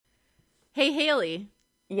Hey, Haley,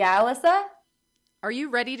 Yeah, Alyssa? are you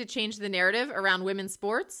ready to change the narrative around women's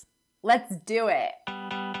sports? Let's do it.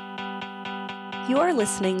 You are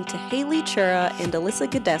listening to Haley Chura and Alyssa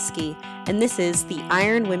Godesky, and this is the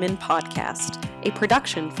Iron Women Podcast, a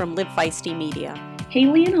production from Live Feisty Media.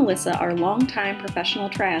 Haley and Alyssa are longtime professional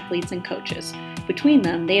triathletes and coaches. Between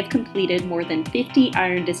them, they have completed more than 50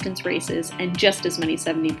 iron distance races and just as many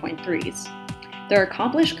 70.3s. Their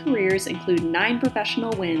accomplished careers include 9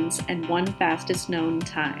 professional wins and 1 fastest known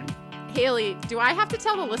time. Haley, do I have to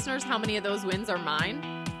tell the listeners how many of those wins are mine?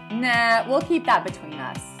 Nah, we'll keep that between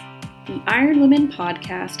us. The Iron Women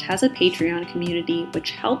Podcast has a Patreon community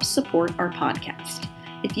which helps support our podcast.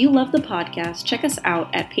 If you love the podcast, check us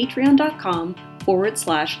out at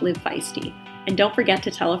patreon.com/livefeisty. And don't forget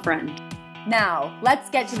to tell a friend. Now, let's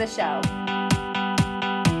get to the show.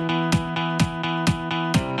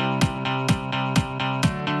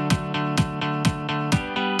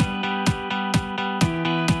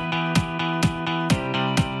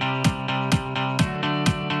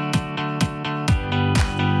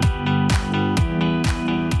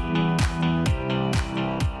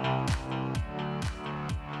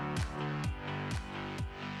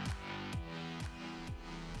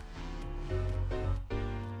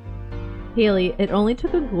 Haley, it only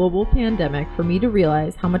took a global pandemic for me to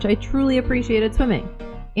realize how much I truly appreciated swimming,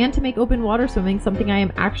 and to make open water swimming something I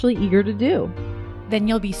am actually eager to do. Then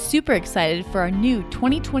you'll be super excited for our new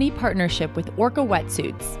 2020 partnership with Orca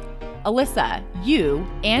Wetsuits. Alyssa, you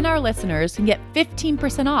and our listeners can get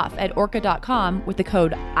 15% off at orca.com with the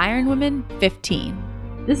code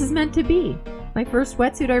IRONWOMEN15. This is meant to be. My first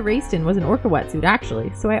wetsuit I raced in was an Orca wetsuit, actually,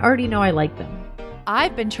 so I already know I like them.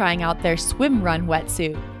 I've been trying out their swim run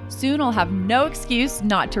wetsuit. Soon I'll have no excuse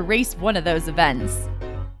not to race one of those events.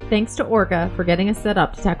 Thanks to Orca for getting us set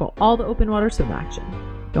up to tackle all the open water swim action.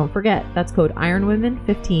 Don't forget, that's code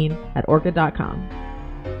IRONWOMEN15 at orca.com.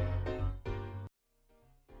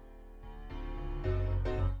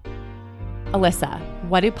 Alyssa,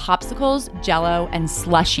 what do popsicles, Jell-O, and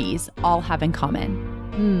slushies all have in common?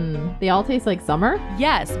 They all taste like summer?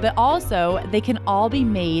 Yes, but also they can all be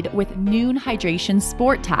made with Nuun Hydration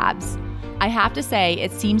Sport Tabs. I have to say,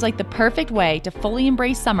 it seems like the perfect way to fully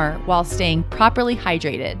embrace summer while staying properly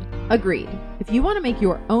hydrated. Agreed. If you want to make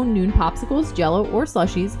your own Nuun popsicles, Jell-O, or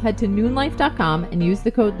slushies, head to nuunlife.com and use the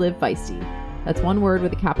code LIVEFEISTY. That's one word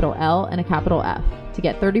with a capital L and a capital F to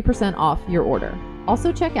get 30% off your order.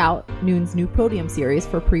 Also check out Nuun's new Podium series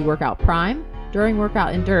for pre-workout prime, during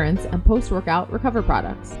workout endurance, and post-workout recover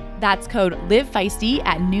products. That's code LIVEFEISTY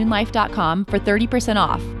at nuunlife.com for 30%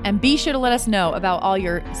 off. And be sure to let us know about all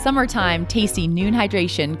your summertime tasty Nuun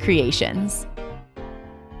Hydration creations.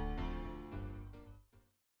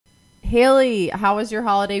 Haley, how was your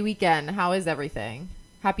holiday weekend? How is everything?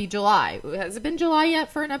 Happy July. Has it been July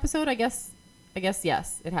yet for an episode? I guess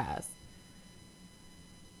yes, it has.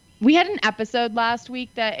 We had an episode last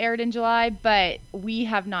week that aired in July, but we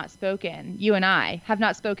have not spoken. You and I have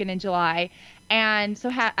not spoken in July. And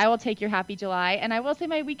so I will take your happy July. And I will say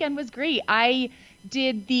my weekend was great. I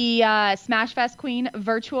did the Smash Fest Queen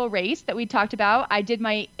virtual race that we talked about. I did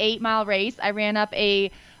my 8-mile race. I ran up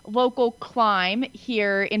a local climb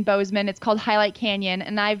here in Bozeman. It's called Highlight Canyon.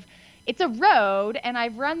 And it's a road, and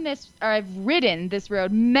I've ridden this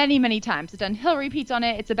road many, many times. I've done hill repeats on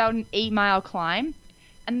it. It's about an 8-mile climb.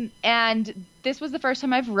 And this was the first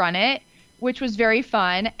time I've run it, which was very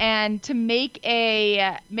fun. And to make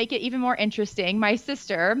it even more interesting, my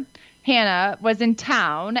sister, Hannah, was in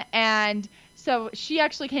town. And so she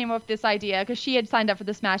actually came up with this idea, because she had signed up for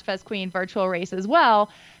the Smash Fest Queen virtual race as well,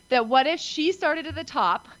 that what if she started at the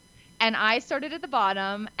top and I started at the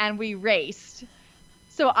bottom and we raced.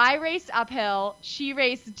 So I raced uphill, she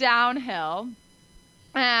raced downhill.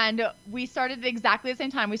 And we started at exactly the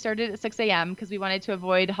same time. We started at 6 a.m. because we wanted to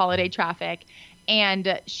avoid holiday traffic.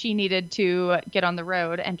 And she needed to get on the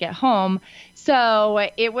road and get home. So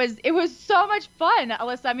it was so much fun,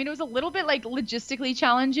 Alyssa. I mean, it was a little bit like logistically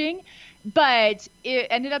challenging, but it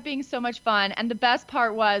ended up being so much fun. And the best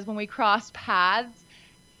part was when we crossed paths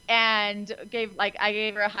and I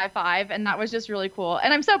gave her a high five, and that was just really cool.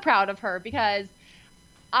 And I'm so proud of her because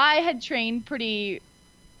I had trained pretty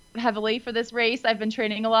heavily for this race. I've been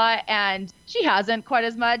training a lot, and she hasn't quite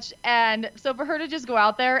as much. And so for her to just go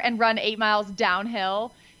out there and run 8 miles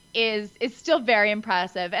downhill is still very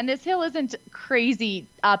impressive. And this hill isn't crazy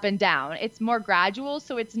up and down. It's more gradual.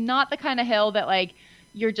 So it's not the kind of hill that like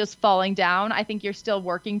you're just falling down. I think you're still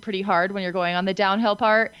working pretty hard when you're going on the downhill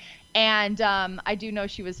part. And I do know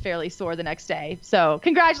she was fairly sore the next day. So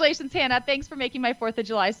congratulations, Hannah. Thanks for making my 4th of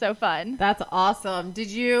July so fun. That's awesome.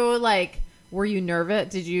 Were you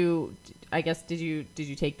nervous? I guess, did you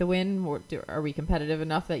take the win? Or are we competitive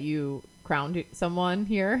enough that you crowned someone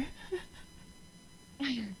here?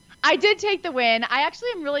 I did take the win. I actually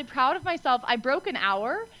am really proud of myself. I broke an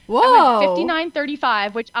hour. Whoa. I went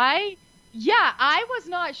 59:35, which I was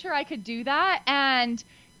not sure I could do that. And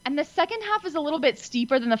the second half is a little bit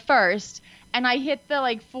steeper than the first. And I hit the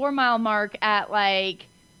 4-mile mark at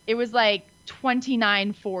it was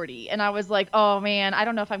 29:40. And I was like, oh man, I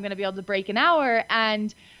don't know if I'm going to be able to break an hour.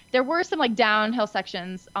 And there were some downhill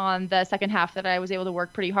sections on the second half that I was able to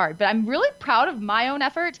work pretty hard. But I'm really proud of my own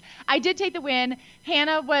effort. I did take the win.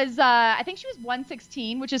 Hannah was, I think she was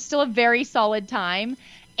 1:16, which is still a very solid time.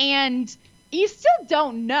 And you still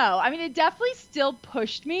don't know. I mean, it definitely still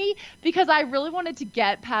pushed me because I really wanted to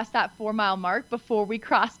get past that 4-mile mark before we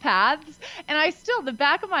crossed paths. And I still, the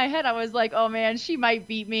back of my head, I was like, oh man, she might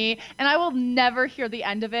beat me. And I will never hear the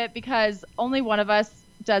end of it because only one of us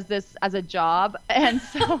does this as a job. And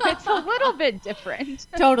so it's a little bit different.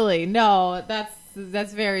 Totally. No,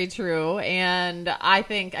 that's very true. And I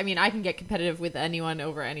think, I mean, I can get competitive with anyone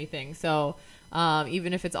over anything. So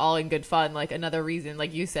even if it's all in good fun, another reason,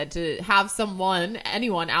 like you said, to have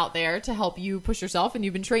anyone out there to help you push yourself, and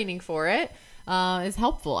you've been training for it, is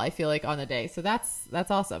helpful, I feel like, on the day. So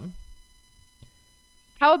that's awesome.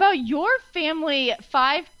 How about your family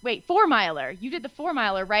 4-miler? You did the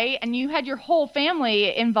 4-miler, right? And you had your whole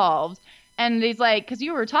family involved. And he's because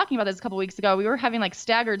you were talking about this a couple weeks ago, we were having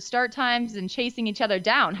staggered start times and chasing each other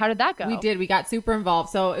down. How did that go? We did. We got super involved.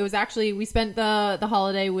 So it was actually, we spent the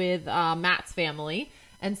holiday with Matt's family.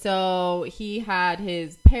 And so he had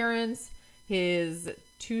his parents, his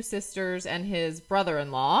 2 sisters, and his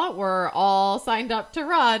brother-in-law were all signed up to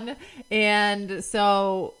run. And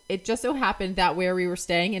so it just so happened that where we were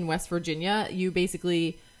staying in West Virginia, you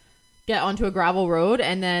basically get onto a gravel road,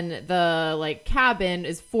 and then the cabin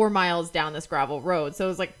is 4 miles down this gravel road. So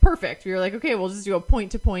it was perfect. We were okay, we'll just do a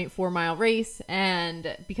point to point 4-mile race.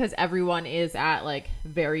 And because everyone is at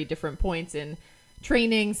very different points in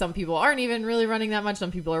training, some people aren't even really running that much,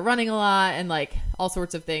 some people are running a lot, and all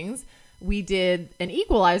sorts of things, we did an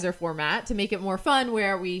equalizer format to make it more fun,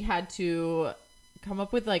 where we had to come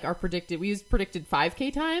up with we used predicted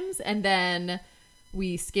 5K times, and then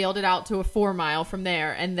we scaled it out to a 4-mile from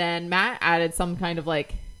there. And then Matt added some kind of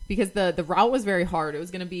because the route was very hard. It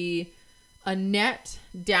was going to be a net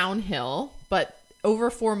downhill, but over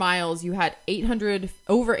 4 miles, you had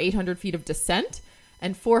over 800 feet of descent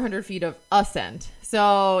and 400 feet of ascent.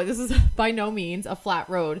 So this is by no means a flat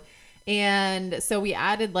road. And so we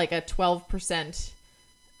added a 12%,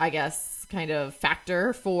 I guess, kind of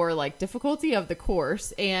factor for difficulty of the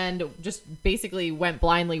course, and just basically went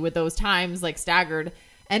blindly with those times, staggered,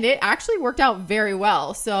 and it actually worked out very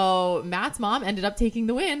well. So Matt's mom ended up taking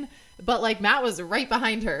the win, but Matt was right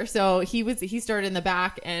behind her, so he started in the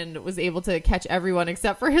back and was able to catch everyone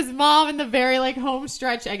except for his mom in the very home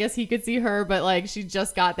stretch. I guess he could see her, but she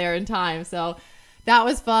just got there in time. So that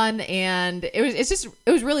was fun, and it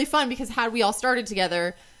was really fun because had we all started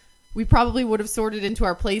together, we probably would have sorted into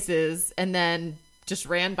our places and then just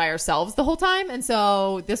ran by ourselves the whole time. And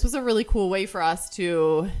so this was a really cool way for us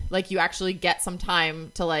to you actually get some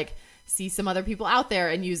time to see some other people out there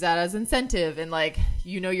and use that as incentive, and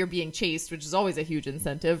you're being chased, which is always a huge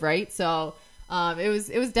incentive, right? So it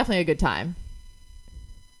was definitely a good time.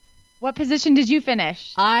 What position did you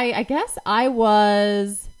finish? I guess I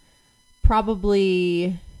was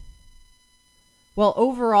probably, well,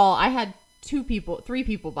 overall I had 3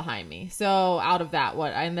 people behind me. So out of that,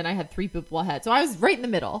 and then I had 3 people ahead. So I was right in the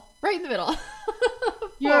middle.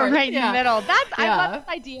 You were right in the middle. I love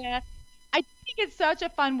this idea. I think it's such a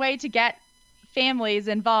fun way to get families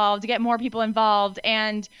involved, to get more people involved,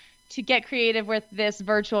 and to get creative with this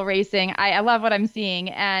virtual racing. I love what I'm seeing,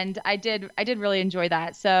 and I did really enjoy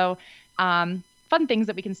that. So fun things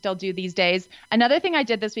that we can still do these days. Another thing I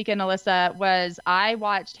did this weekend, Alyssa, was I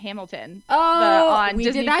watched Hamilton. On we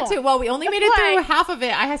Disney did that too. Well, we only made it through half of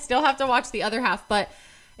it. I still have to watch the other half. But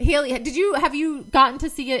Haley, have you gotten to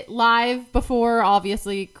see it live before?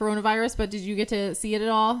 Obviously, coronavirus, but did you get to see it at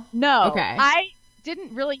all? No. Okay. I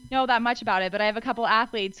didn't really know that much about it, but I have a couple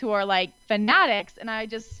athletes who are fanatics, and I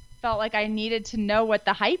just felt like I needed to know what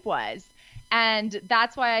the hype was. And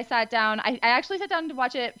that's why I sat down. I actually sat down to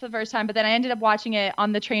watch it for the first time, but then I ended up watching it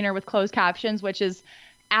on the trainer with closed captions, which is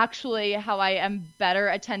actually how I am better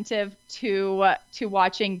attentive to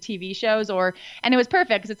watching TV shows. And it was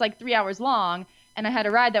perfect because it's 3 hours long, and I had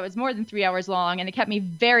a ride that was more than 3 hours long, and it kept me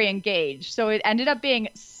very engaged. So it ended up being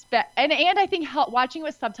and I think watching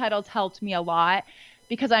with subtitles helped me a lot,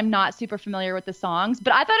 because I'm not super familiar with the songs,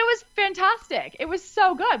 but I thought it was fantastic. It was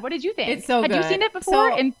so good. What did you think? It's so good. Had you seen it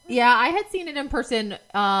before? So, yeah, I had seen it in person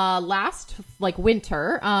last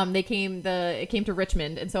winter. It came to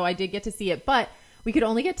Richmond, and so I did get to see it, but we could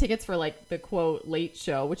only get tickets for the quote late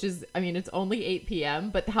show, which is, I mean, it's only 8 p.m.,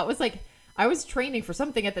 but that was I was training for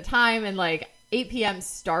something at the time, and 8 p.m.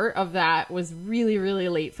 start of that was really, really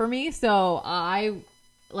late for me. So I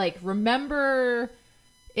remember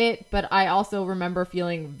it, but I also remember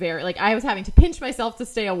feeling very I was having to pinch myself to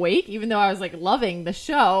stay awake, even though I was loving the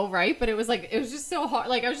show, right? But it was just so hard.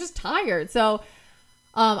 I was just tired. So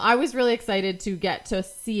I was really excited to get to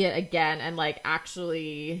see it again and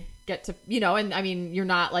actually get to, and I mean, you're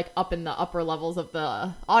not up in the upper levels of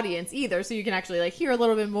the audience either, so you can actually hear a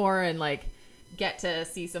little bit more and get to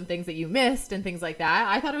see some things that you missed and things like that.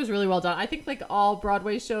 I thought it was really well done. I think all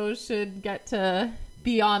Broadway shows should get to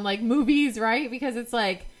be on movies, right? Because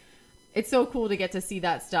it's so cool to get to see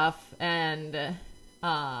that stuff and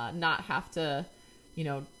not have to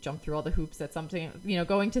jump through all the hoops that something,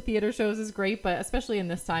 going to theater shows is great, but especially in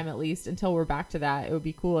this time, at least until we're back to that, it would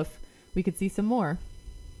be cool if we could see some more.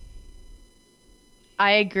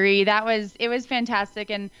 I agree. It was fantastic.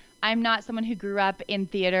 And I'm not someone who grew up in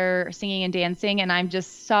theater singing and dancing, and I'm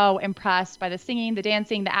just so impressed by the singing, the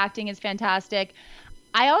dancing, the acting is fantastic.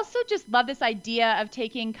 I also just love this idea of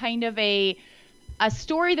taking kind of a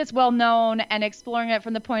story that's well known and exploring it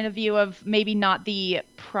from the point of view of maybe not the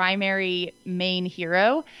primary main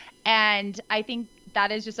hero. And I think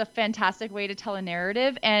that is just a fantastic way to tell a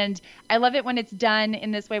narrative. And I love it when it's done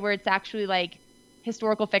in this way where it's actually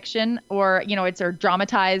historical fiction, or it's a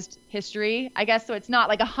dramatized history, I guess. So it's not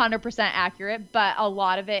 100% accurate, but a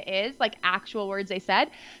lot of it is actual words they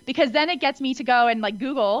said, because then it gets me to go and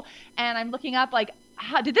Google, and I'm looking up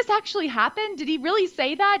how did this actually happen? Did he really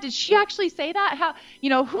say that? Did she actually say that? How,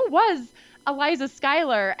 who was Eliza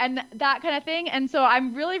Schuyler and that kind of thing? And so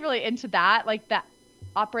I'm really, really into that, that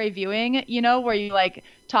opera viewing, where you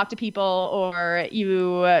talk to people, or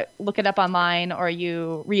you look it up online, or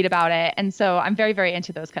you read about it. And so I'm very, very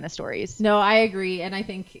into those kind of stories. No, I agree. And I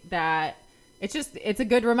think that it's a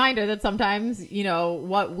good reminder that sometimes,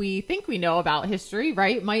 what we think we know about history,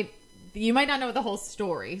 right, you might not know the whole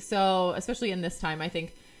story. So especially in this time, I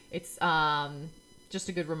think it's just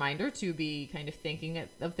a good reminder to be kind of thinking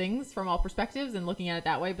of things from all perspectives and looking at it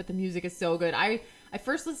that way. But the music is so good. I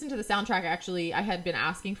first listened to the soundtrack, actually. I had been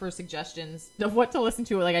asking for suggestions of what to listen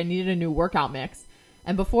to. I needed a new workout mix.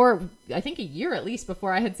 And before, I think a year at least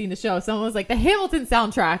before I had seen the show, someone was like, the Hamilton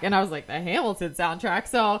soundtrack. And I was like, the Hamilton soundtrack?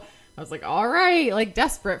 So I was like, all right,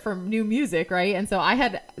 desperate for new music, right? And so I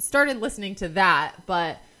had started listening to that,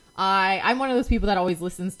 but I'm one of those people that always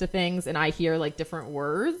listens to things and I hear different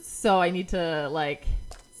words. So I need to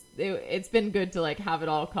it's been good to have it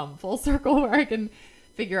all come full circle where I can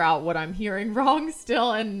figure out what I'm hearing wrong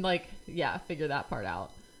still and figure that part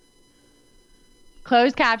out.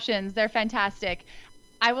 Closed captions, they're fantastic.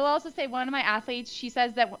 I will also say one of my athletes, she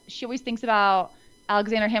says that she always thinks about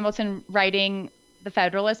Alexander Hamilton writing the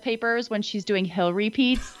Federalist Papers when she's doing hill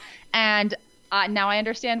repeats. And now I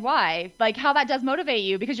understand why, how that does motivate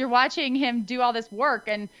you, because you're watching him do all this work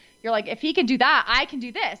and you're like, if he can do that, I can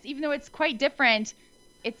do this. Even though it's quite different,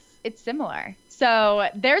 it's similar. So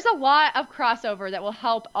there's a lot of crossover that will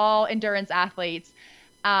help all endurance athletes.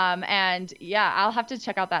 And yeah, I'll have to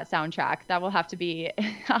check out that soundtrack. That will have to be,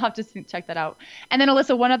 I'll have to check that out. And then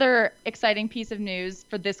Alyssa, one other exciting piece of news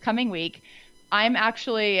for this coming week. I'm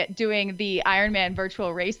actually doing the Ironman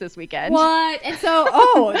virtual race this weekend. What? And so,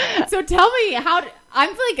 so tell me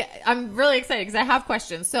I'm really excited because I have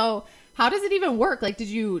questions. So how does it even work? Did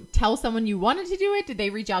you tell someone you wanted to do it? Did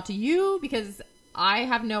they reach out to you? Because I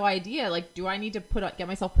have no idea. Do I need to get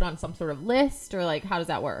myself put on some sort of list, or how does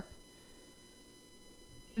that work?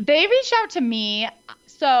 They reached out to me,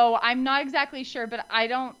 so I'm not exactly sure, but I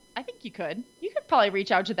think you could probably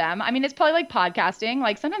reach out to them. I mean, it's probably like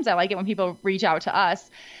podcasting. Sometimes I like it when people reach out to us,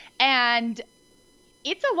 and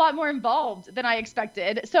it's a lot more involved than I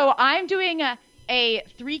expected. So I'm doing a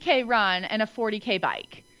 3K run and a 40K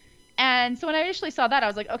bike. And so when I initially saw that, I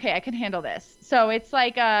was like, okay, I can handle this. So it's I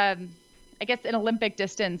guess an Olympic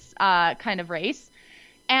distance kind of race.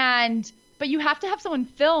 But you have to have someone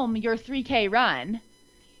film your 3K run.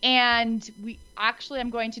 And I'm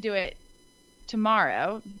going to do it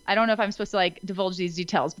tomorrow. I don't know if I'm supposed to divulge these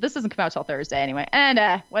details, but this doesn't come out till Thursday anyway.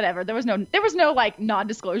 And whatever. There was no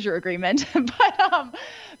non-disclosure agreement.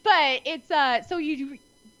 but it's so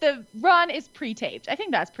the run is pre-taped. I think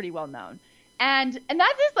that's pretty well known. And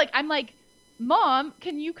that is I'm like, Mom,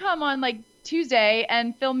 can you come on Tuesday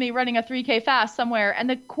and film me running a 3K fast somewhere? And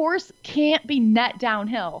the course can't be net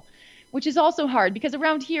downhill, which is also hard because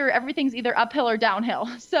around here, everything's either uphill or downhill.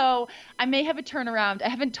 So I may have a turnaround. I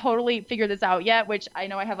haven't totally figured this out yet, which I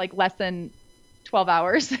know I have like less than 12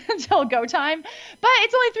 hours until go time, but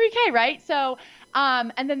it's only 3K, right? So,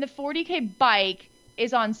 and then the 40K bike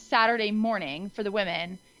is on Saturday morning for the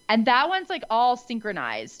women. And that one's like all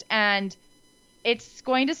synchronized, and it's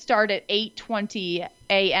going to start at 8:20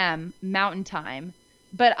 a.m. Mountain Time.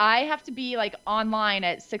 But I have to be like online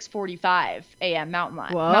at 6:45 a.m. Mountain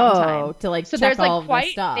Time to like so check there's like all quite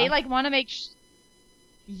the stuff. they like want to make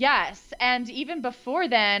yes, and even before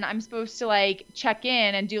then I'm supposed to like check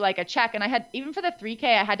in and do like a check, and I had even for the 3K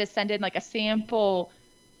I had to send in like a sample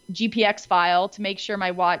GPX file to make sure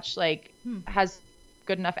my watch like has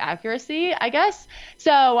good enough accuracy, I guess.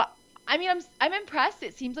 So I mean I'm impressed.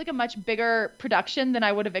 It seems like a much bigger production than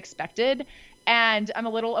I would have expected. And I'm a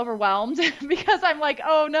little overwhelmed because I'm like,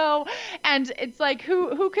 oh no. And it's like,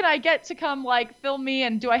 who can I get to come like film me?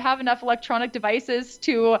 And do I have enough electronic devices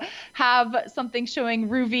to have something showing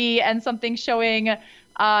Ruby and something showing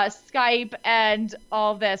Skype and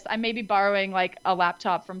all this? I may be borrowing like a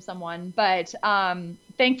laptop from someone, but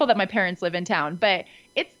thankful that my parents live in town. But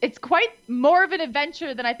it's quite more of an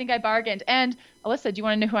adventure than I think I bargained. And Alyssa, do you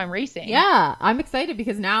want to know who I'm racing? Yeah, I'm excited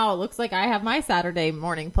because now it looks like I have my Saturday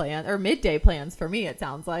morning plan or midday plans for me, it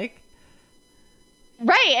sounds like.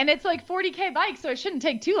 Right, and it's like 40K bikes, so it shouldn't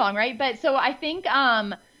take too long, right? But so I think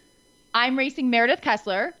I'm racing Meredith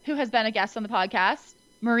Kessler, who has been a guest on the podcast,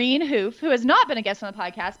 Maureen Hoof, who has not been a guest on the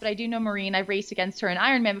podcast, but I do know Maureen. I've raced against her in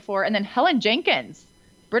Ironman before, and then Helen Jenkins,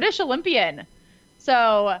 British Olympian.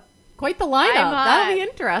 So quite the lineup. That'll be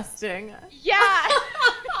interesting. Yeah.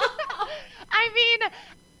 I mean,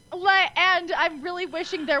 and I'm really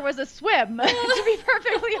wishing there was a swim, to be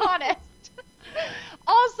perfectly honest.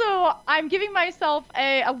 Also, I'm giving myself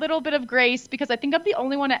a little bit of grace because I think I'm the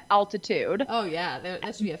only one at altitude. Oh, yeah.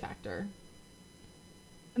 That should be a factor.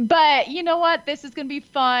 But you know what? This is going to be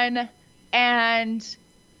fun. And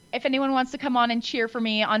if anyone wants to come on and cheer for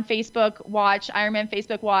me on Facebook Watch, Ironman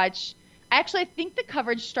Facebook Watch, actually, I think the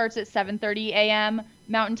coverage starts at 7:30 a.m.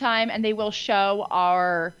 Mountain Time, and they will show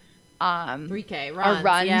our 3K runs. Our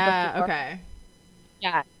runs. Yeah, before. okay.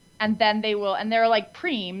 Yeah, and then they will, and there are like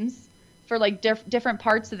preems for like different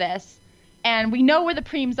parts of this, and we know where the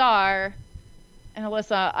preems are. And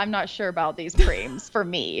Alyssa, I'm not sure about these preems for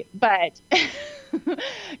me, but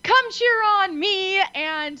come cheer on me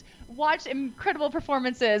and watch incredible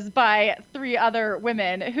performances by 3 other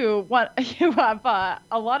women who have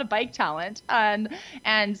a lot of bike talent and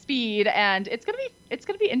speed, and it's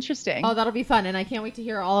gonna be interesting. Oh, that'll be fun, and I can't wait to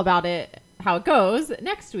hear all about it, how it goes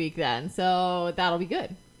next week then. So that'll be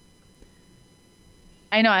good.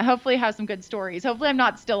 I know. I hopefully have some good stories. Hopefully I'm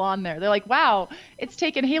not still on there. They're like, wow, it's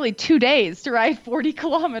taken Haley 2 days to ride 40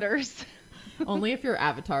 kilometers. Only if your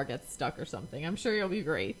avatar gets stuck or something. I'm sure you'll be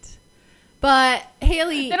great. But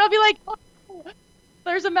Haley, then I'll be like, oh,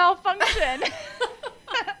 there's a malfunction.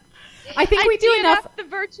 I think we do enough. The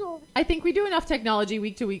virtual. I think we do enough technology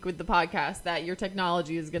week to week with the podcast that your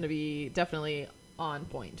technology is going to be definitely on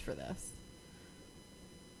point for this.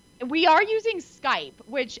 We are using Skype,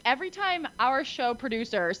 which every time our show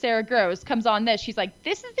producer, Sarah Gross, comes on this, she's like,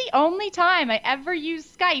 this is the only time I ever use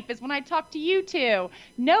Skype is when I talk to you two.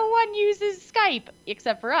 No one uses Skype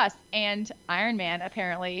except for us and Ironman,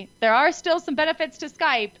 apparently. There are still some benefits to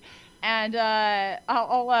Skype, and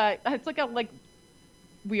it's like a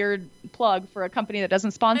weird plug for a company that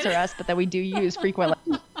doesn't sponsor us, but that we do use frequently.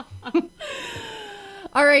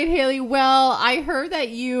 All right, Haley. Well, I heard that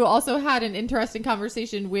you also had an interesting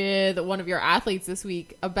conversation with one of your athletes this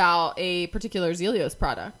week about a particular Zealios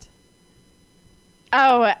product.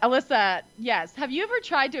 Oh, Alyssa, yes. Have you ever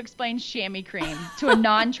tried to explain chamois cream to a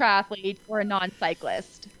non-triathlete or a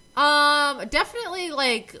non-cyclist? Definitely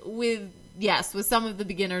with some of the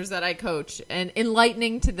beginners that I coach, and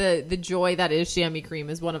enlightening to the joy that is chamois cream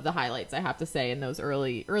is one of the highlights, I have to say, in those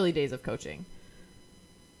early days of coaching.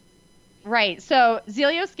 Right. So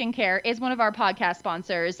Zealios Skincare is one of our podcast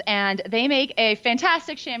sponsors, and they make a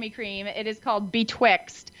fantastic chamois cream. It is called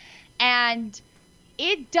Betwixt, and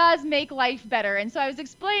it does make life better. And so I was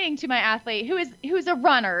explaining to my athlete who's a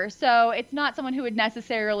runner, so it's not someone who would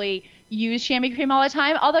necessarily use chamois cream all the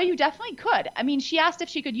time, although you definitely could. I mean, she asked if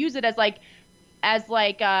she could use it as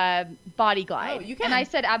a body glide. Oh, you can. And I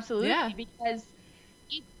said absolutely, because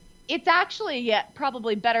it's actually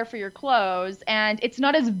probably better for your clothes, and it's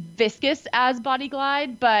not as viscous as Body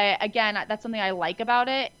Glide, but again, that's something I like about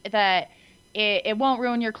it, that it won't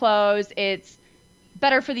ruin your clothes. It's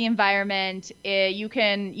better for the environment. You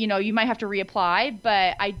can, you might have to reapply,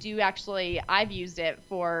 but I've used it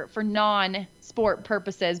for non-sport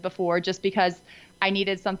purposes before, just because I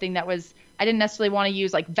needed something I didn't necessarily want to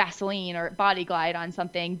use like Vaseline or Body Glide on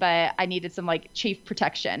something, but I needed some like chafe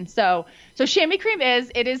protection. So chamois cream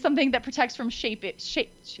is something that protects from chafing.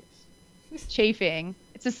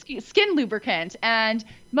 It's a skin lubricant, and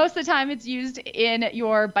most of the time it's used in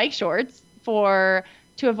your bike shorts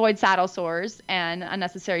to avoid saddle sores and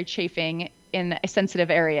unnecessary chafing in a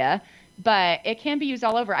sensitive area. But it can be used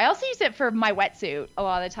all over. I also use it for my wetsuit a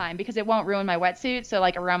lot of the time because it won't ruin my wetsuit. So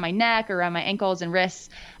like around my neck, around my ankles and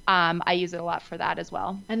wrists, I use it a lot for that as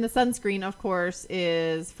well. And the sunscreen, of course,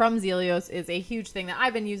 is from Zealios, is a huge thing that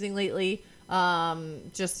I've been using lately.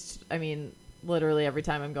 Literally every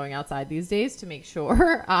time I'm going outside these days to make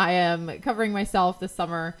sure I am covering myself this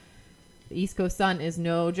summer. The East Coast sun is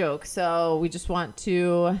no joke. So we just want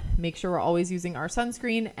to make sure we're always using our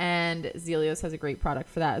sunscreen, and Zealios has a great product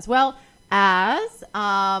for that, as well as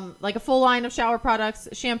like a full line of shower products,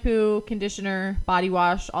 shampoo, conditioner, body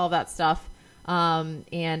wash, all that stuff. And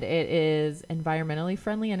it is environmentally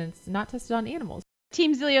friendly, and it's not tested on animals.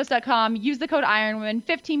 TeamZealios.com. Use the code IronWomen,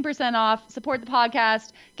 15% off. Support the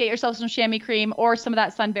podcast. Get yourself some chamois cream or some of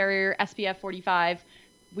that sun barrier SPF 45.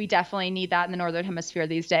 We definitely need that in the Northern Hemisphere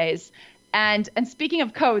these days. And speaking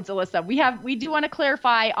of codes, Alyssa, we do want to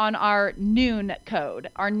clarify on our noon code,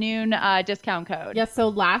 our noon discount code. Yes. So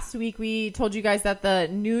last week we told you guys that the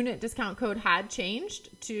noon discount code had changed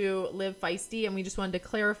to Live Feisty, and we just wanted to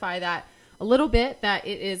clarify that a little bit, that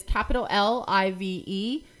it is capital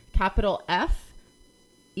LIVE, capital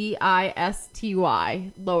FEISTY,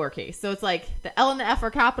 lowercase. So it's like the L and the F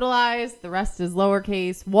are capitalized, the rest is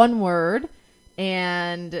lowercase, one word,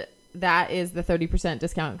 and that is the 30%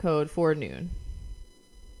 discount code for Noon.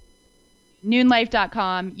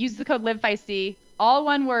 Noonlife.com. Use the code LiveFeisty, all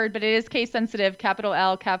one word, but it is case sensitive, capital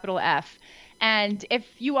L, capital F. And if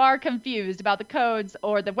you are confused about the codes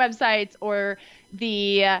or the websites or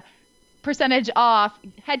the percentage off,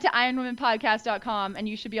 head to ironwomenpodcast.com and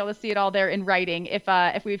you should be able to see it all there in writing if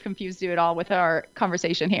we've confused you at all with our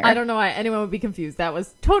conversation here. I don't know why anyone would be confused. That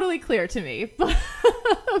was totally clear to me.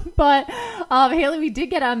 But Haley, we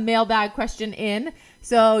did get a mailbag question in.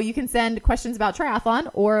 So you can send questions about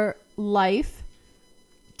triathlon or life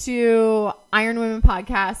to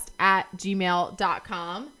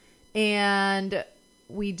ironwomenpodcast@gmail.com. And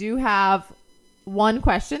we do have one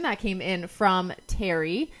question that came in from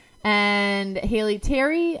Terry. And Haley,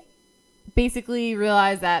 Terry basically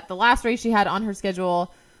realized that the last race she had on her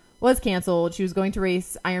schedule was canceled. She was going to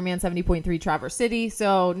race Ironman 70.3 Traverse City.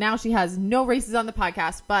 So now she has no races on the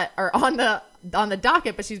podcast, or on the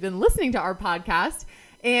docket, but she's been listening to our podcast.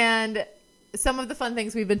 And some of the fun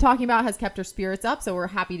things we've been talking about has kept her spirits up. So we're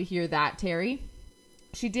happy to hear that, Terry.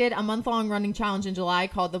 She did a month-long running challenge in July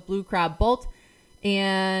called the Blue Crab Bolt.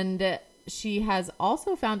 And she has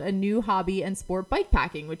also found a new hobby and sport, bike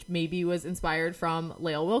packing, which maybe was inspired from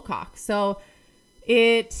Lael Wilcox. So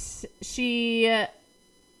she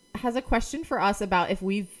has a question for us about if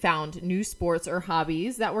we've found new sports or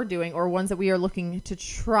hobbies that we're doing or ones that we are looking to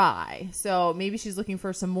try. So maybe she's looking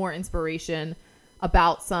for some more inspiration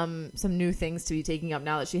about some new things to be taking up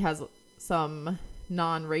now that she has some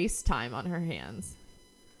non-race time on her hands.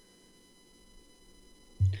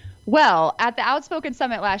 Well, at the Outspoken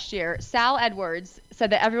Summit last year, Sal Edwards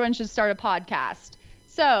said that everyone should start a podcast.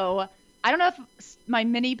 So I don't know if my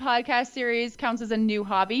mini podcast series counts as a new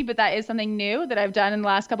hobby, but that is something new that I've done in the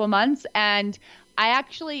last couple of months. And I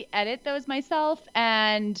actually edit those myself.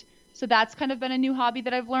 And so that's kind of been a new hobby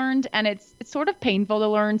that I've learned. And it's sort of painful to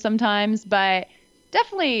learn sometimes, but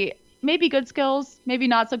definitely maybe good skills, maybe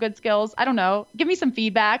not so good skills. I don't know. Give me some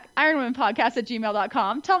feedback.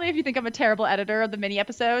 ironwomenpodcast@gmail.com. Tell me if you think I'm a terrible editor of the mini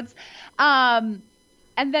episodes. And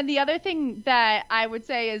then the other thing that I would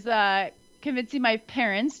say is convincing my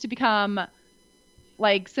parents to become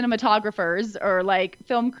like cinematographers or like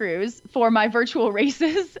film crews for my virtual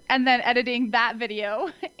races, and then editing that video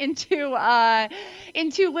into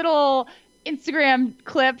little Instagram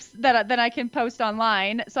clips that I can post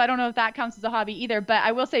online. So I don't know if that counts as a hobby either, but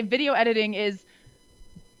I will say video editing is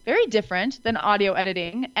very different than audio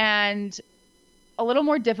editing and a little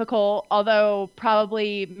more difficult, although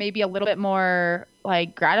probably maybe a little bit more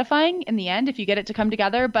like gratifying in the end if you get it to come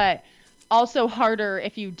together, but also harder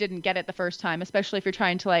if you didn't get it the first time, especially if you're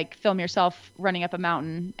trying to like film yourself running up a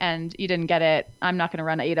mountain and you didn't get it. I'm not going to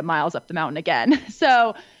run 8 miles up the mountain again.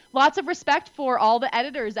 So lots of respect for all the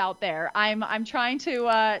editors out there. I'm trying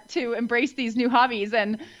to embrace these new hobbies,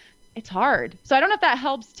 and it's hard. So I don't know if that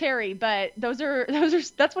helps Terry, but that's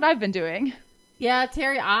what I've been doing. Yeah,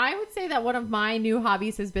 Terry, I would say that one of my new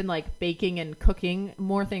hobbies has been like baking and cooking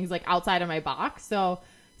more things like outside of my box. So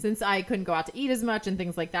since I couldn't go out to eat as much and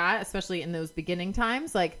things like that, especially in those beginning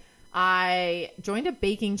times, like I joined a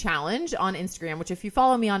baking challenge on Instagram, which if you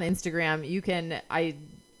follow me on Instagram, you can, I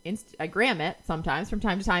gram it sometimes from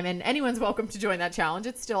time to time, and anyone's welcome to join that challenge.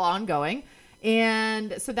 It's still ongoing.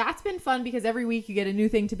 And so that's been fun because every week you get a new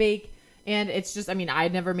thing to bake. And it's just, I mean, I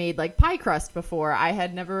had never made like pie crust before. I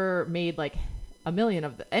had never made like a million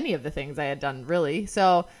of any of the things I had done really.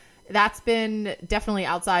 So that's been definitely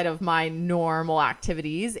outside of my normal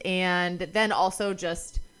activities. And then also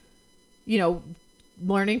just, you know,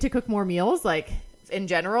 learning to cook more meals, like in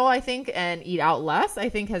general, I think, and eat out less, I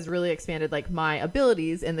think has really expanded like my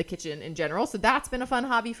abilities in the kitchen in general. So that's been a fun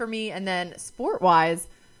hobby for me. And then sport wise,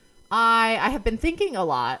 I have been thinking a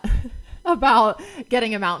lot about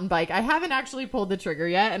getting a mountain bike. I haven't actually pulled the trigger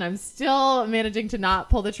yet, and I'm still managing to not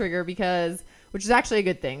pull the trigger which is actually a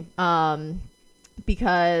good thing.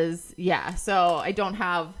 Because yeah, so I don't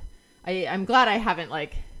have, I'm glad I haven't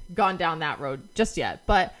like gone down that road just yet,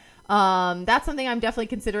 but that's something I'm definitely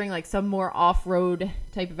considering, like some more off-road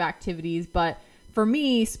type of activities. But for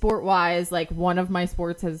me, sport-wise, like one of my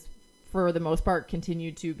sports has, for the most part,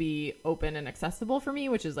 continued to be open and accessible for me,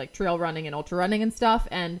 which is like trail running and ultra running and stuff.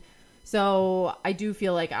 And so I do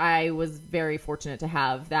feel like I was very fortunate to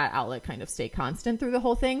have that outlet kind of stay constant through the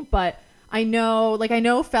whole thing. But I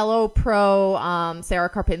know fellow pro Sarah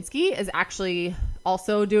Karpinski is actually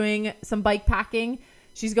also doing some bike packing.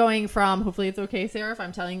 She's going from, hopefully it's okay, Sarah, if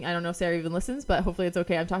I'm telling, I don't know if Sarah even listens, but hopefully it's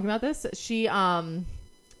okay I'm talking about this. She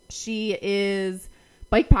is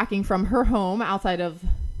bike packing from her home outside of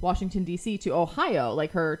Washington, D.C. to Ohio,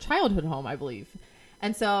 like her childhood home, I believe.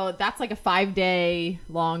 And so that's like a 5-day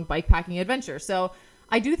long bike packing adventure. So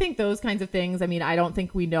I do think those kinds of things, I mean, I don't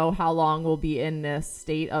think we know how long we'll be in this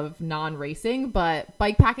state of non-racing, but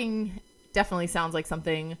bike packing definitely sounds like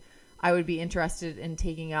something I would be interested in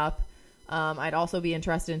taking up. I'd also be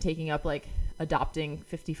interested in taking up like adopting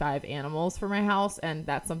 55 animals for my house. And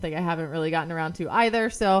that's something I haven't really gotten around to either.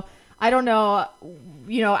 So I don't know,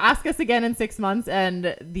 you know, ask us again in 6 months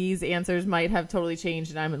and these answers might have totally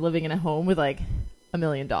changed and I'm living in a home with like 1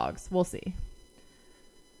 million dogs. We'll see.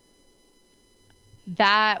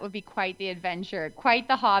 That would be quite the adventure, quite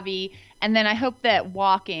the hobby. And then I hope that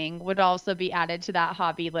walking would also be added to that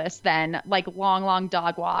hobby list then, like long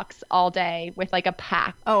dog walks all day with like a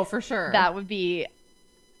pack. Oh, for sure. That would be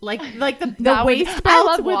like the waist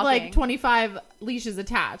belt with like 25 leashes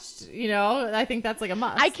attached, you know? I think that's like a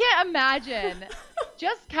must. I can't imagine.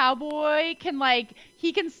 Just Cowboy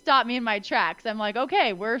he can stop me in my tracks. I'm like,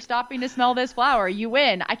 okay, we're stopping to smell this flower. You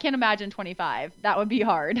win. I can't imagine 25. That would be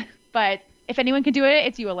hard. But if anyone can do it,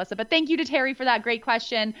 it's you, Alyssa. But thank you to Terry for that great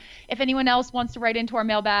question. If anyone else wants to write into our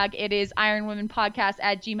mailbag, it is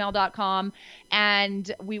ironwomenpodcast@gmail.com,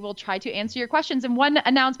 and we will try to answer your questions. And one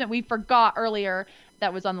announcement we forgot earlier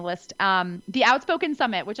that was on the list, the Outspoken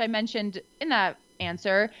Summit, which I mentioned in that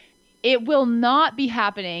answer, it will not be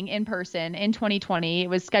happening in person in 2020. It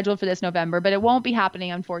was scheduled for this November, but it won't be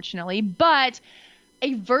happening, unfortunately. But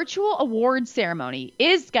a virtual awards ceremony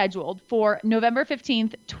is scheduled for November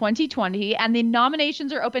 15th, 2020, and the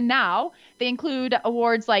nominations are open now. They include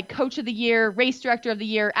awards like Coach of the Year, Race Director of the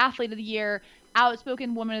Year, Athlete of the Year,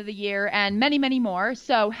 Outspoken Woman of the Year, and many, many more.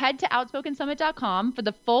 So head to outspokensummit.com for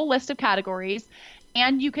the full list of categories,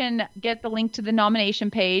 and you can get the link to the nomination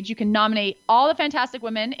page. You can nominate all the fantastic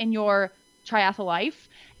women in your triathlon life,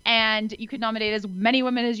 and you can nominate as many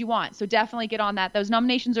women as you want. So definitely get on that. Those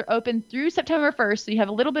nominations are open through September 1st, so you have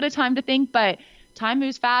a little bit of time to think, but time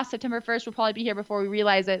moves fast. September 1st will probably be here before we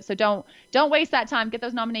realize it. So don't waste that time. Get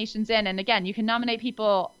those nominations in. And again, you can nominate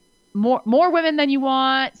people, more women than you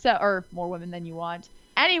want, or more women than you want,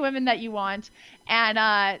 any women that you want.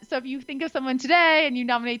 And so if you think of someone today and you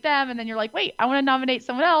nominate them and then you're like, wait, I want to nominate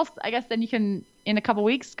someone else, I guess then you can, in a couple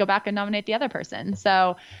weeks, go back and nominate the other person.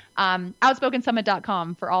 So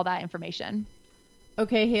outspokensummit.com for all that information.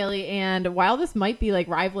 Okay, Haley, and while this might be like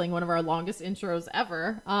rivaling one of our longest intros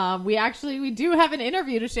ever, we do have an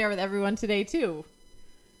interview to share with everyone today too.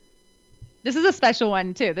 This is a special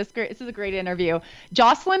one too. This is a great interview.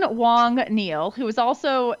 Jocelyn Wong Neal, who is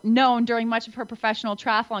also known during much of her professional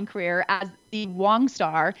triathlon career as the Wong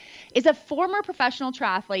Star, is a former professional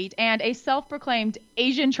triathlete and a self-proclaimed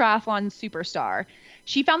Asian triathlon superstar.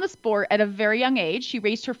 She found the sport at a very young age. She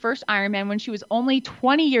raced her first Ironman when she was only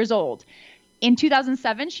 20 years old. In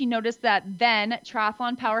 2007, she noticed that then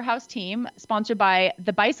triathlon powerhouse team, sponsored by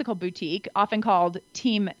the Bicycle Boutique, often called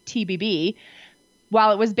Team TBB,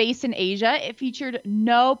 while it was based in Asia, it featured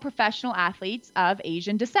no professional athletes of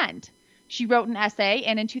Asian descent. She wrote an essay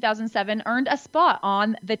and in 2007 earned a spot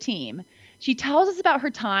on the team. She tells us about her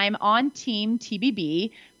time on Team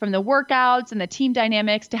TBB, from the workouts and the team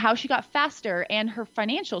dynamics to how she got faster and her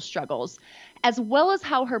financial struggles, as well as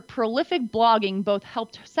how her prolific blogging both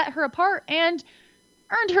helped set her apart and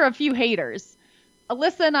earned her a few haters.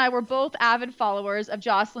 Alyssa and I were both avid followers of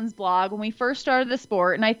Jocelyn's blog when we first started the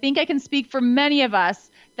sport, and I think I can speak for many of us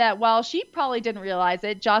that while she probably didn't realize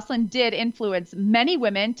it, Jocelyn did influence many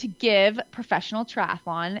women to give professional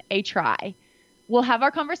triathlon a try. We'll have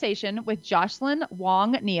our conversation with Jocelyn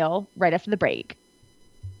Wong Neal right after the break.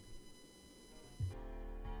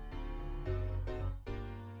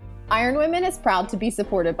 Iron Women is proud to be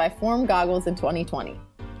supported by Form Goggles in 2020.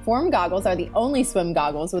 Form Goggles are the only swim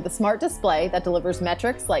goggles with a smart display that delivers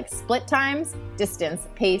metrics like split times, distance,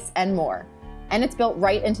 pace, and more. And it's built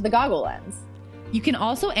right into the goggle lens. You can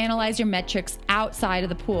also analyze your metrics outside of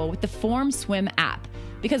the pool with the Form Swim app,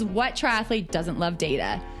 because what triathlete doesn't love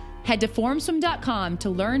data? Head to formswim.com to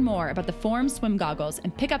learn more about the Form Swim goggles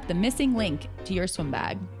and pick up the missing link to your swim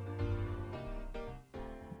bag.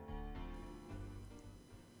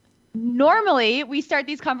 Normally, we start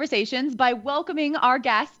these conversations by welcoming our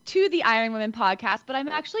guests to the Iron Women podcast, but I'm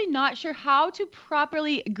actually not sure how to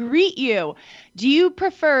properly greet you. Do you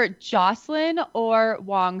prefer Jocelyn or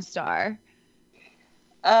Wongstar?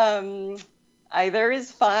 Either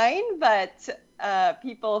is fine, but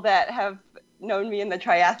people that have known me in the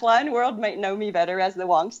triathlon world might know me better as the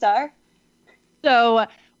Wongstar. So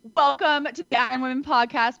welcome to the Iron Women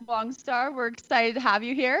podcast, Wongstar. We're excited to have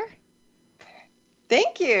you here.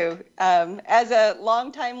 Thank you. As a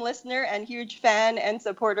longtime listener and huge fan and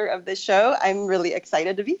supporter of this show, I'm really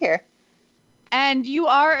excited to be here. And you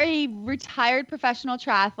are a retired professional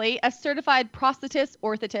triathlete, a certified prosthetist,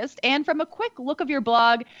 orthotist, and from a quick look of your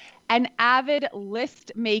blog, an avid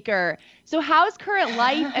list maker. So how's current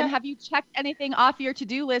life, and have you checked anything off your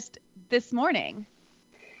to-do list this morning?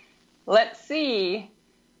 Let's see.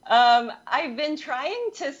 I've been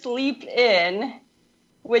trying to sleep in,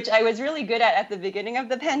 which I was really good at the beginning of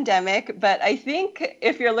the pandemic. But I think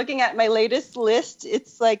if you're looking at my latest list,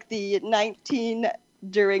 it's like the 19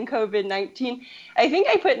 during COVID-19. I think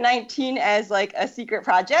I put 19 as like a secret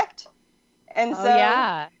project. And so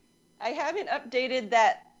yeah. I haven't updated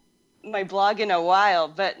my blog in a while,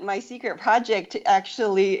 but my secret project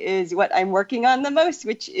actually is what I'm working on the most,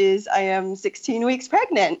 which is I am 16 weeks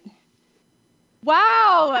pregnant.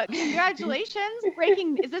 Wow! Congratulations!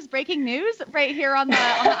 Is this breaking news right here on the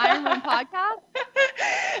Iron Women podcast?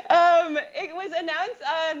 It was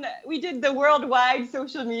announced we did the worldwide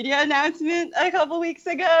social media announcement a couple weeks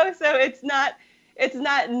ago, so it's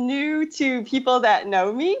not new to people that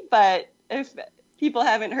know me, but if people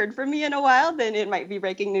haven't heard from me in a while, then it might be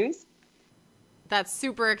breaking news. That's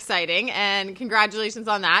super exciting, and congratulations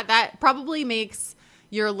on that. That probably makes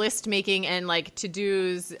your list making and like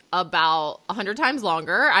to-dos about 100 times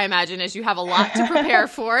longer, I imagine, as you have a lot to prepare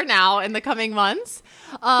for now in the coming months.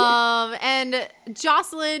 And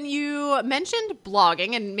Jocelyn, you mentioned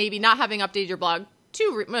blogging and maybe not having updated your blog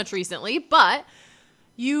too much recently, but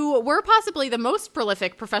you were possibly the most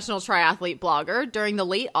prolific professional triathlete blogger during the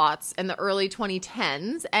late aughts and the early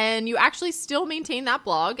 2010s, and you actually still maintain that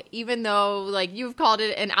blog, even though like you've called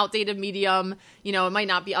it an outdated medium. You know, it might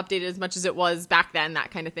not be updated as much as it was back then,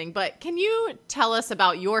 that kind of thing. But can you tell us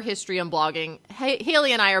about your history in blogging?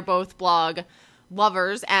 Haley and I are both blog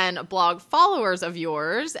lovers and blog followers of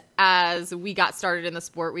yours. As we got started in the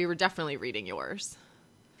sport, we were definitely reading yours.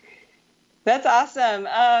 That's awesome.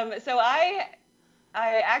 So I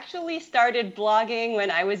actually started blogging when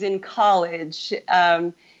I was in college,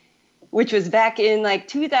 which was back in like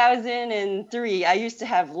 2003. I used to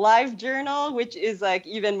have LiveJournal, which is like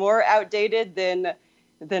even more outdated than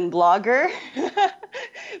Blogger.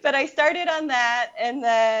 But I started on that, and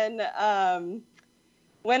then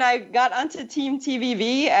when I got onto Team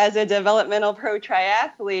TBB as a developmental pro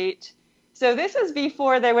triathlete, so this was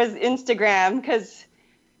before there was Instagram, because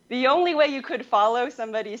the only way you could follow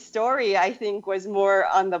somebody's story, I think, was more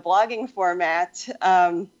on the blogging format.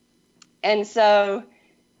 And so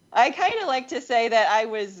I kind of like to say that I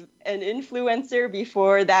was an influencer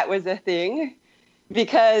before that was a thing,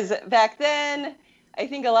 because back then, I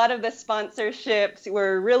think a lot of the sponsorships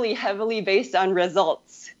were really heavily based on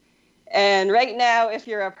results. And right now, if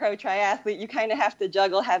you're a pro triathlete, you kind of have to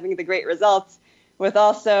juggle having the great results with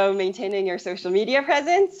also maintaining your social media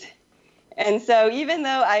presence. And so even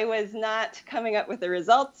though I was not coming up with the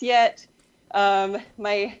results yet,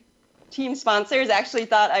 my team sponsors actually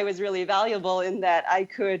thought I was really valuable in that I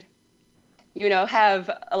could, have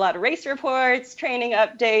a lot of race reports, training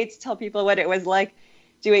updates, tell people what it was like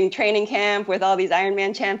doing training camp with all these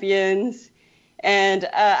Ironman champions, And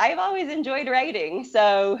I've always enjoyed writing.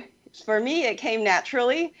 So for me, it came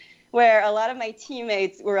naturally, where a lot of my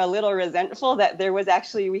teammates were a little resentful that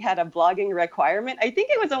we had a blogging requirement. I think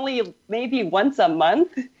it was only maybe once a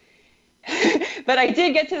month. But I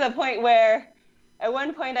did get to the point where at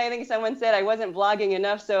one point, I think someone said I wasn't blogging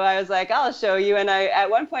enough. So I was like, I'll show you. And at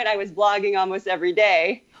one point I was blogging almost every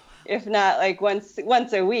day, if not like once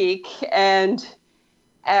a week. And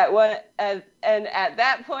at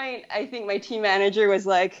that point, I think my team manager was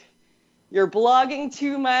like, you're blogging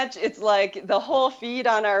too much. It's like the whole feed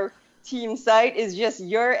on our team site is just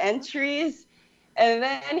your entries. And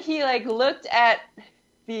then he like looked at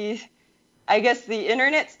the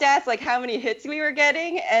internet stats, like how many hits we were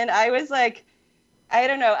getting. And I was like, I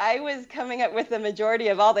don't know, I was coming up with the majority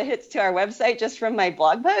of all the hits to our website just from my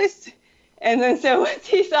blog post. And then so once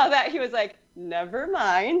he saw that, he was like, never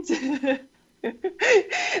mind.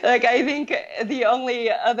 Like, I think the only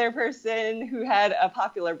other person who had a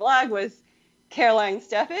popular blog was Caroline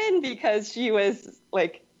Steffen, because she was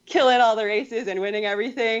like killing all the races and winning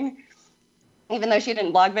everything, even though she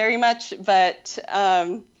didn't blog very much. But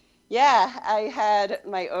yeah, I had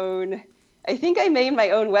my own, I think I made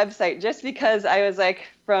my own website just because I was like,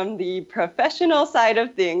 from the professional side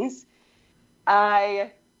of things,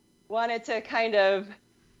 I wanted to kind of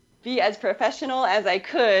be as professional as I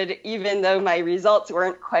could, even though my results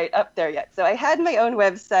weren't quite up there yet. So I had my own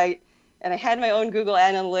website and I had my own Google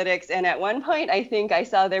Analytics. And at one point, I think I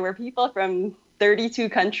saw there were people from 32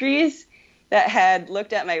 countries that had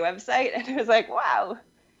looked at my website, and it was like, wow,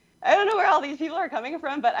 I don't know where all these people are coming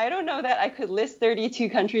from, but I don't know that I could list 32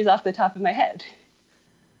 countries off the top of my head.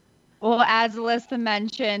 Well, as Alyssa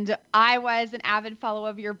mentioned, I was an avid follower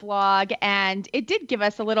of your blog, and it did give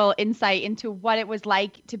us a little insight into what it was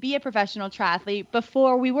like to be a professional triathlete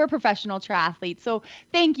before we were professional triathletes. So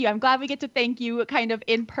thank you. I'm glad we get to thank you kind of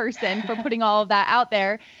in person for putting all of that out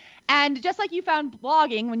there. And just like you found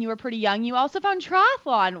blogging when you were pretty young, you also found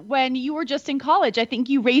triathlon when you were just in college. I think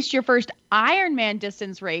you raced your first Ironman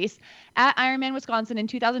distance race at Ironman Wisconsin in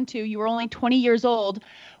 2002. You were only 20 years old.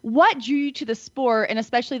 What drew you to the sport, and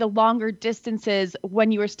especially the longer distances,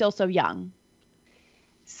 when you were still so young?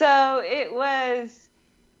 So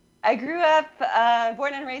I grew up,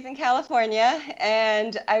 born and raised in California,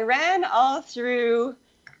 and I ran all through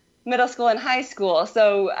middle school and high school.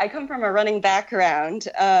 So I come from a running background.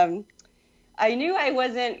 I knew I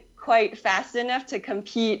wasn't quite fast enough to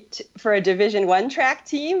compete for a Division I track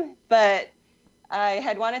team, but I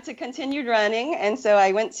had wanted to continue running. And so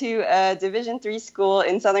I went to a Division III school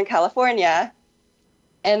in Southern California.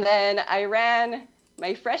 And then I ran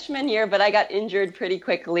my freshman year, but I got injured pretty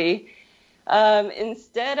quickly.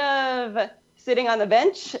 Instead of sitting on the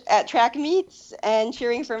bench at track meets and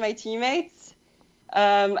cheering for my teammates,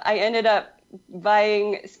 I ended up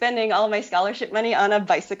spending all my scholarship money on a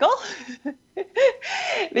bicycle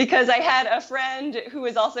because I had a friend who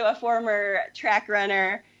was also a former track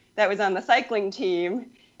runner that was on the cycling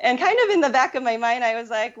team. And kind of in the back of my mind, I was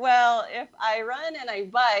like, well, if I run and I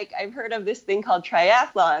bike, I've heard of this thing called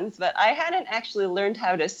triathlons, but I hadn't actually learned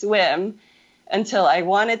how to swim until I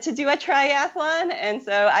wanted to do a triathlon. And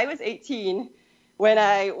so I was 18 when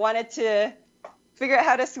I wanted to figure out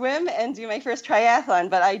how to swim and do my first triathlon.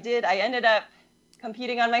 But I did. I ended up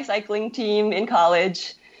competing on my cycling team in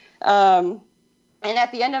college. And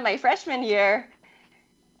at the end of my freshman year,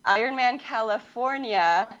 Ironman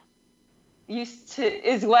California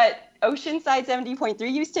is what Oceanside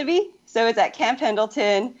 70.3 used to be. So it's at Camp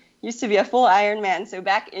Pendleton, used to be a full Ironman. So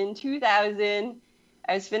back in 2000,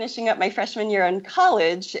 I was finishing up my freshman year in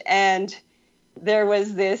college, and there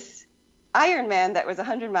was this Ironman that was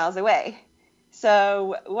 100 miles away.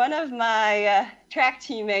 So one of my track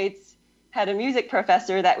teammates had a music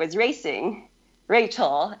professor that was racing,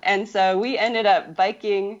 Rachel. And so we ended up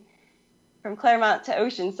biking from Claremont to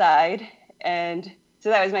Oceanside. And so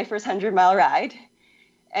that was my first 100-mile ride.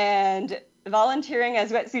 And volunteering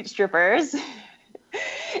as wetsuit strippers.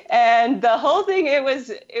 And the whole thing, it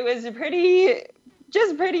was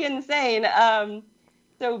pretty insane.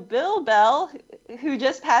 So Bill Bell, who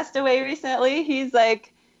just passed away recently,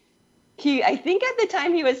 I think at the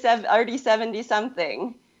time he was already 70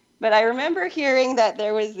 something, but I remember hearing that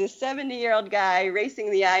there was this 70-year-old guy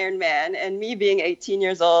racing the Ironman, and me being 18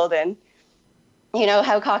 years old, and you know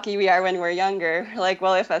how cocky we are when we're younger. Like,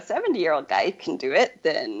 well, if a 70-year-old guy can do it,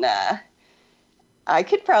 then I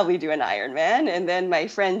could probably do an Ironman. And then my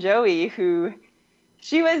friend Joey,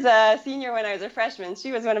 she was a senior when I was a freshman.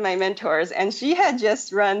 She was one of my mentors, and she had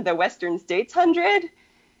just run the Western States 100.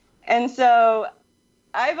 And so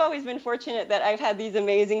I've always been fortunate that I've had these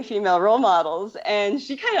amazing female role models. And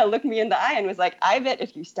she kind of looked me in the eye and was like, I bet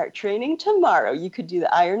if you start training tomorrow, you could do the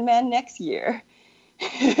Ironman next year.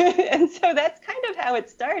 And so that's kind of how it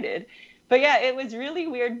started. But yeah, it was really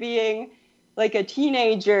weird being like a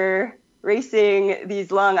teenager racing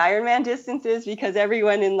these long Ironman distances, because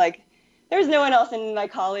everyone in like, there's no one else in my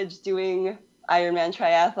college doing Ironman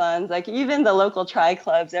triathlons. Like even the local tri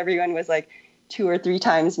clubs, everyone was like 2 or 3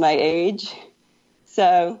 times my age.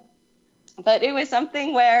 So, but it was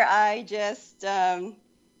something where I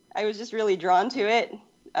was just really drawn to it.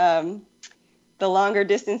 The longer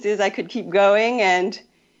distances I could keep going, and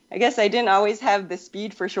I guess I didn't always have the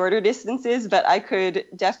speed for shorter distances, but I could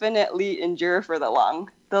definitely endure for the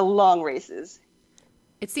long races.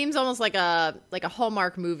 It seems almost like a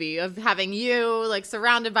Hallmark movie of having you like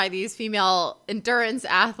surrounded by these female endurance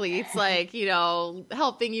athletes, like, you know,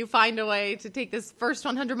 helping you find a way to take this first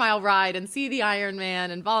 100-mile ride and see the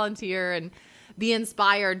Ironman and volunteer and be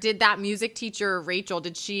inspired. Did that music teacher, Rachel,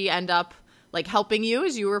 did she end up like helping you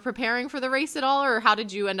as you were preparing for the race at all, or how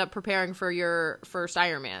did you end up preparing for your first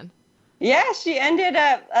Ironman? Yeah, she ended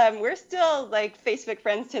up, we're still like Facebook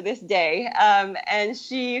friends to this day. And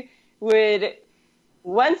she would,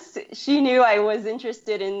 once she knew I was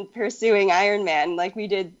interested in pursuing Ironman, like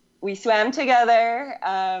we swam together.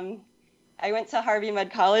 I went to Harvey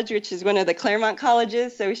Mudd College, which is one of the Claremont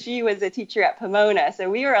colleges. So she was a teacher at Pomona. So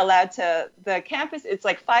we were allowed to, the campus, it's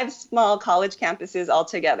like 5 small college campuses all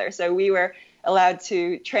together. So we were allowed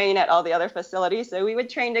to train at all the other facilities. So we would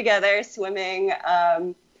train together, swimming.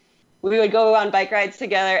 We would go on bike rides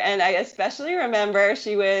together. And I especially remember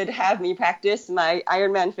she would have me practice my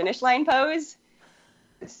Ironman finish line pose.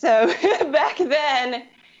 So back then,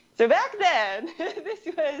 this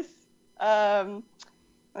was,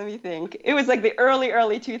 let me think. It was like the early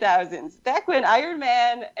 2000s. Back when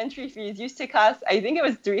Ironman entry fees used to cost, I think it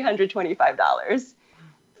was $325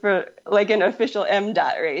 for like an official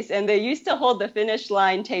MDOT race. And they used to hold the finish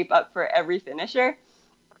line tape up for every finisher.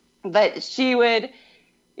 But she would,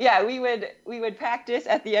 we would practice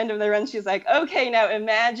at the end of the run. She's like, okay, now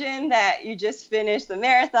imagine that you just finished the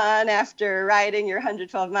marathon after riding your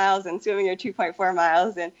 112 miles and swimming your 2.4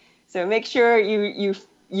 miles. And so make sure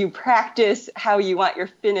you practice how you want your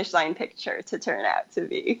finish line picture to turn out to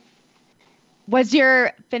be. Was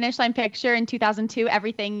your finish line picture in 2002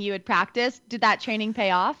 everything you had practiced? Did that training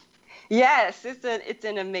pay off? Yes, it's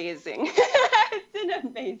an amazing, it's an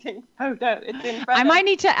amazing photo. It's in front I might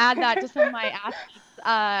need to add that to some of my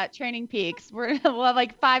athletes' training peaks. We'll have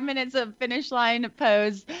like 5 minutes of finish line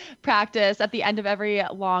pose practice at the end of every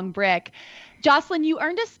long brick. Jocelyn, you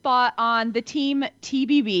earned a spot on the Team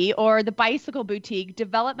TBB, or the Bicycle Boutique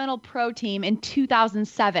Developmental Pro Team, in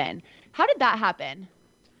 2007. How did that happen?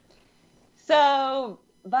 So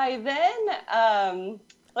by then,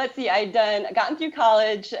 let's see, gotten through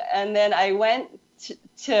college, and then I went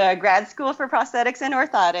to grad school for prosthetics and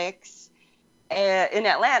orthotics in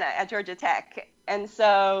Atlanta at Georgia Tech. And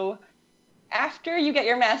so after you get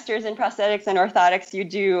your master's in prosthetics and orthotics, you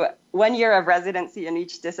do 1 year of residency in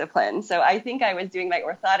each discipline. So I think I was doing my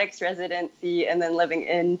orthotics residency and then living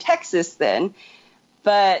in Texas then.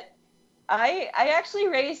 But I actually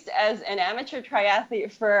raced as an amateur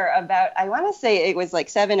triathlete for about, I want to say it was like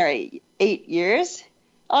 7 or 8 years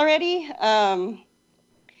already.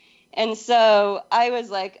 And so I was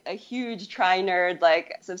like a huge tri nerd,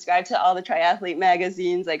 like subscribed to all the triathlete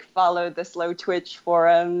magazines, like followed the Slow Twitch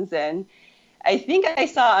forums. And I think I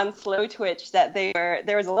saw on Slow Twitch that there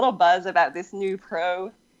was a little buzz about this new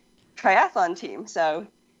pro triathlon team. So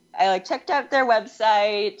I like checked out their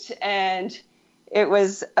website, and it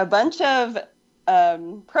was a bunch of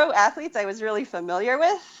pro athletes I was really familiar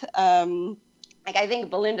with. Like I think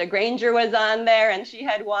Belinda Granger was on there, and she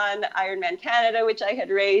had won Ironman Canada, which I had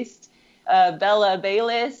raced. Bella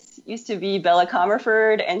Bayliss used to be Bella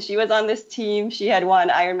Comerford, and she was on this team. She had won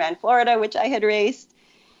Ironman Florida, which I had raced.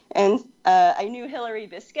 And I knew Hillary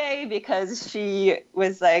Biscay because she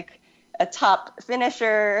was like a top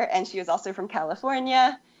finisher, and she was also from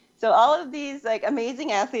California. So all of these like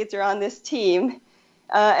amazing athletes are on this team,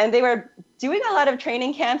 and they were doing a lot of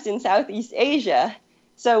training camps in Southeast Asia.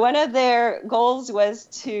 So one of their goals was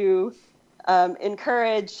to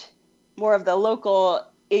encourage more of the local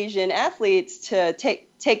Asian athletes to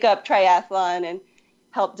take up triathlon and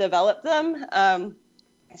help develop them.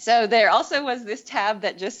 So there also was this tab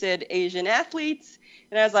that just said Asian athletes.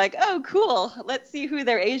 And I was like, oh, cool. Let's see who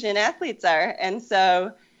their Asian athletes are. And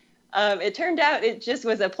so it turned out it just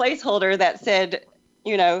was a placeholder that said,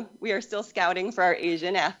 you know, we are still scouting for our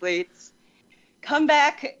Asian athletes. Come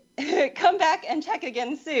back and check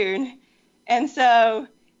again soon. And so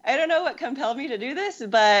I don't know what compelled me to do this,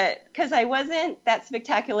 but because I wasn't that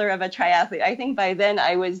spectacular of a triathlete. I think by then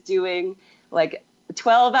I was doing like a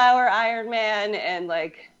 12-hour Ironman, and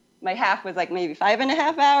like my half was like maybe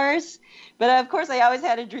 5.5 hours. But of course, I always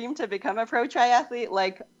had a dream to become a pro triathlete,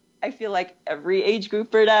 like I feel like every age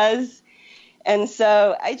grouper does. And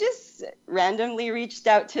so I just randomly reached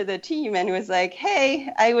out to the team and was like, hey,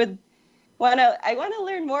 I want to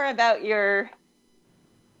learn more about your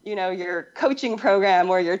coaching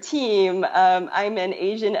program or your team. I'm an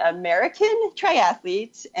Asian American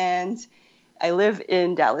triathlete, and I live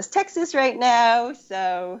in Dallas, Texas right now.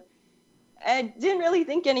 So I didn't really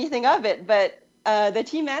think anything of it, but the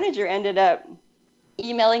team manager ended up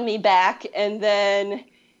emailing me back. And then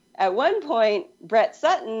at one point, Brett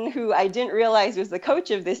Sutton, who I didn't realize was the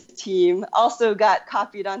coach of this team, also got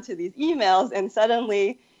copied onto these emails. And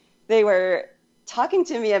suddenly they were talking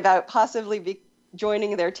to me about possibly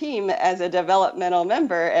joining their team as a developmental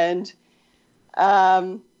member. And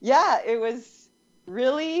it was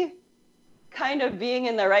really kind of being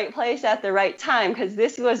in the right place at the right time, because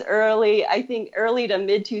this was early to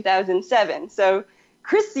mid 2007. So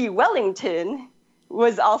Chrissy Wellington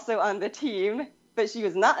was also on the team, but she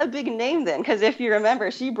was not a big name then, because if you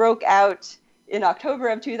remember, she broke out in October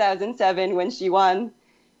of 2007 when she won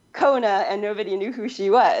Kona, and nobody knew who she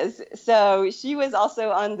was. So she was also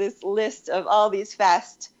on this list of all these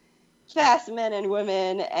fast men and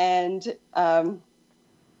women. And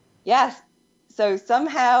so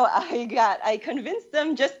somehow I convinced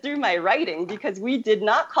them just through my writing, because we did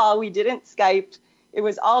not call, we didn't Skype. It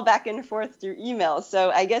was all back and forth through email.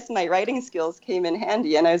 So I guess my writing skills came in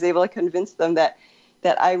handy, and I was able to convince them that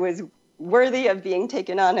I was worthy of being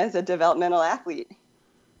taken on as a developmental athlete.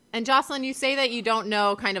 And Jocelyn, you say that you don't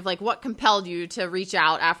know kind of like what compelled you to reach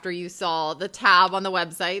out after you saw the tab on the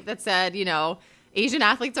website that said, Asian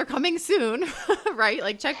athletes are coming soon, right?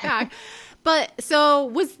 Like check back. But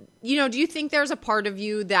so do you think there's a part of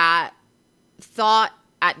you that thought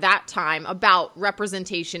at that time about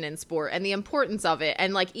representation in sport and the importance of it,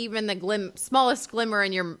 and like even the smallest glimmer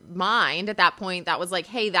in your mind at that point that was like,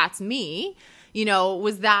 hey, that's me,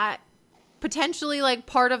 was that potentially like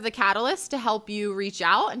part of the catalyst to help you reach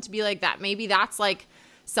out and to be like that maybe that's like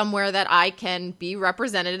somewhere that I can be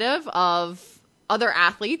representative of other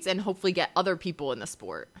athletes and hopefully get other people in the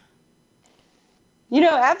sport?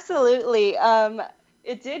 Absolutely.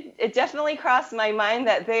 It definitely crossed my mind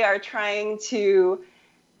that they're trying to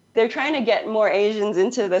get more Asians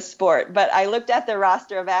into the sport. But I looked at the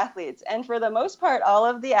roster of athletes, and for the most part, all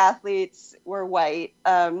of the athletes were white.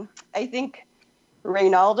 I think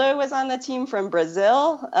Reynaldo was on the team from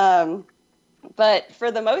Brazil. But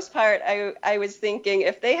for the most part, I was thinking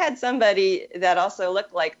if they had somebody that also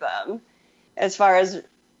looked like them, as far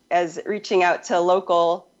as reaching out to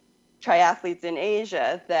local triathletes in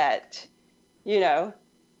Asia, that,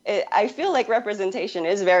 I feel like representation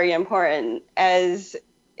is very important, as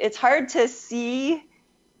it's hard to see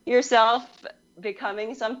yourself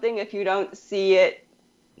becoming something if you don't see it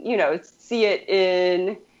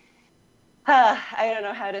in, I don't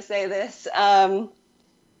know how to say this.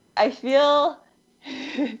 I feel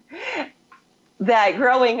that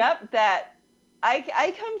growing up that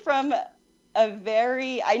I come from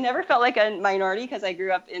I never felt like a minority because I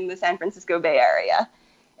grew up in the San Francisco Bay Area.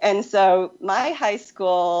 And so my high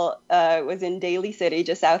school was in Daly City,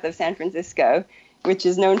 just south of San Francisco, which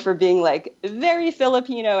is known for being like very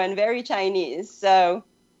Filipino and very Chinese. So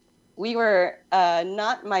we were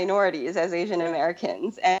not minorities as Asian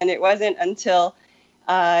Americans. And it wasn't until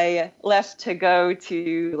I left to go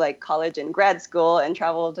to like college and grad school and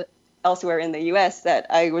traveled elsewhere in the US that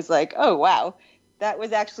I was like, oh, wow, that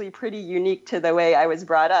was actually pretty unique to the way I was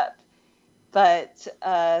brought up. But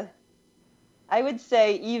I would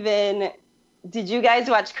say did you guys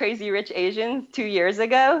watch Crazy Rich Asians 2 years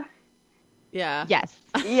ago? Yeah. Yes.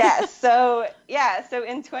 Yeah. So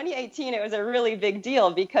in 2018, it was a really big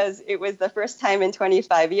deal because it was the first time in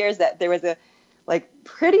 25 years that there was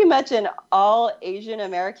pretty much an all Asian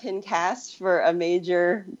American cast for a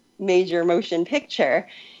major motion picture.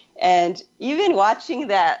 And even watching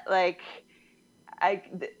that,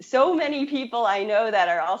 so many people I know that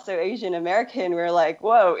are also Asian American were like,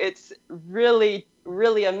 whoa, it's really,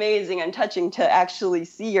 really amazing and touching to actually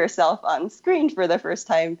see yourself on screen for the first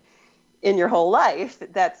time in your whole life.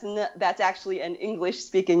 That's actually an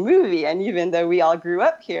English-speaking movie. And even though we all grew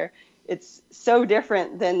up here, it's so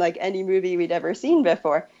different than like any movie we'd ever seen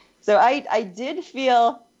before. So I did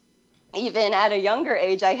feel, even at a younger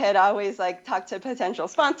age, I had always talked to potential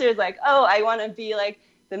sponsors like, oh, I want to be like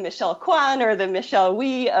the Michelle Kwan or the Michelle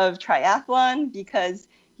Wee of triathlon, because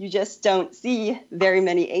you just don't see very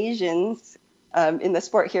many Asians in the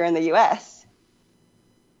sport here in the U.S.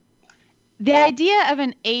 The idea of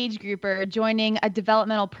an age grouper joining a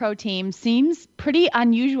developmental pro team seems pretty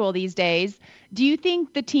unusual these days. Do you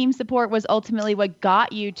think the team support was ultimately what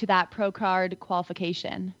got you to that pro card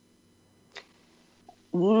qualification?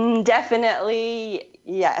 Definitely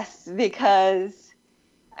yes, because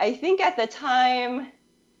I think at the time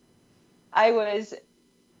I was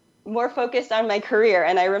more focused on my career.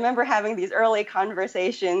 And I remember having these early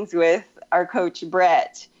conversations with our coach,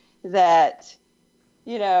 Brett, that,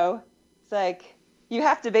 you know, it's like you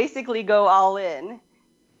have to basically go all in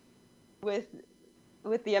with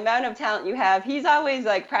the amount of talent you have. He's always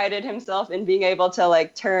like prided himself in being able to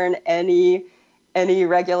like turn any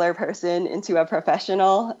regular person into a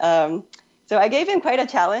professional. So I gave him quite a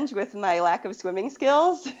challenge with my lack of swimming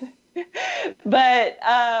skills. But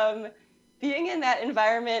being in that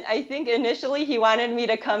environment, I think initially he wanted me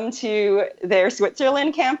to come to their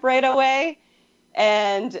Switzerland camp right away.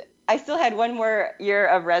 And I still had one more year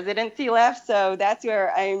of residency left. So that's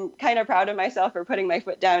where I'm kind of proud of myself for putting my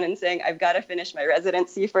foot down and saying, I've got to finish my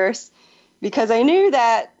residency first, because I knew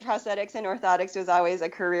that prosthetics and orthotics was always a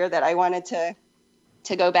career that I wanted to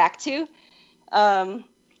go back to.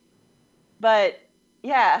 But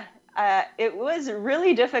yeah, it was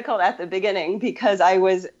really difficult at the beginning because I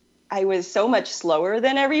was so much slower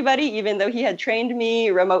than everybody, even though he had trained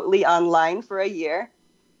me remotely online for a year.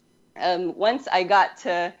 Once I got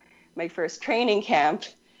to my first training camp,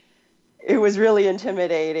 it was really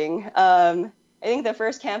intimidating. I think the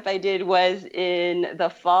first camp I did was in the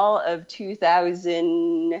fall of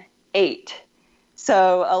 2008.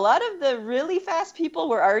 So a lot of the really fast people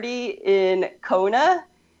were already in Kona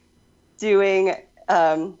doing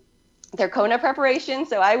their Kona preparation.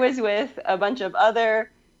 So I was with a bunch of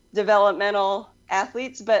other developmental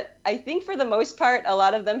athletes, but I think for the most part, a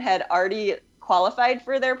lot of them had already qualified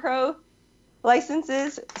for their pro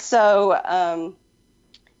licenses. So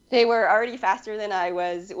they were already faster than I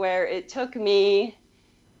was, where it took me,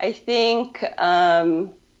 I think,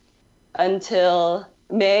 until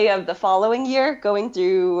May of the following year, going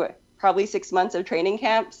through probably 6 months of training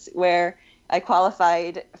camps, where I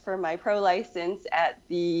qualified for my pro license at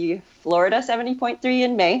the Florida 70.3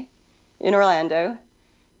 in May in Orlando.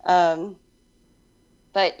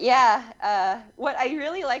 But yeah, what I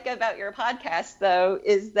really like about your podcast, though,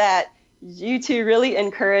 is that you two really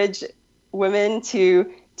encourage women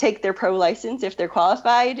to take their pro license if they're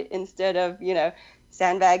qualified, instead of, you know,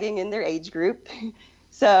 sandbagging in their age group.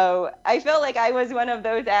 So I felt like I was one of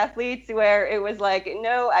those athletes where it was like,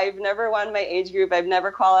 no, I've never won my age group. I've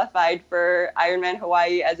never qualified for Ironman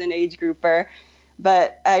Hawaii as an age grouper.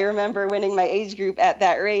 But I remember winning my age group at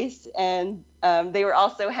that race, and they were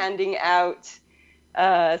also handing out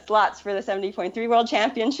slots for the 70.3 World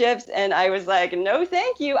Championships. And I was like, no,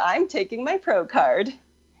 thank you. I'm taking my pro card.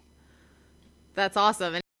 That's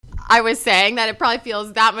awesome. And I was saying that it probably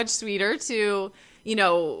feels that much sweeter to, you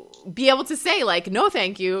know, be able to say like, no,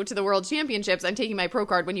 thank you to the World Championships. I'm taking my pro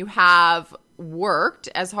card, when you have worked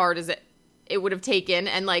as hard as it would have taken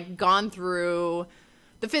and like gone through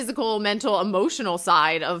the physical, mental, emotional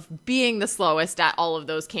side of being the slowest at all of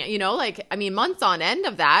those you know, like, I mean, months on end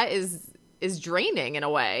of that is draining in a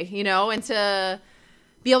way, you know, and to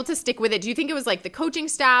be able to stick with it. Do you think it was like the coaching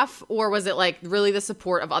staff, or was it like really the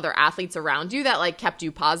support of other athletes around you that like kept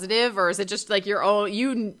you positive, or is it just like your own,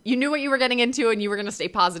 you knew what you were getting into and you were going to stay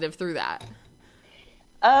positive through that?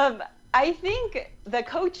 I think the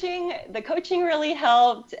coaching really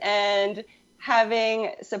helped, and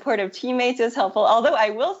having supportive teammates is helpful. Although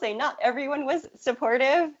I will say not everyone was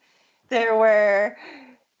supportive.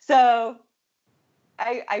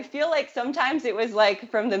 I feel like sometimes it was like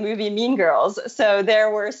from the movie Mean Girls. So there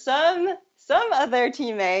were some other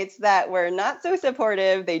teammates that were not so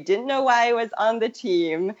supportive. They didn't know why I was on the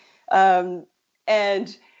team.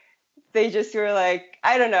 And they just were like,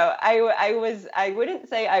 I don't know. I wouldn't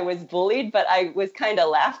say I was bullied, but I was kind of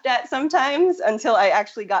laughed at sometimes until I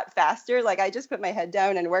actually got faster. Like I just put my head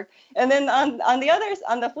down and worked. And then on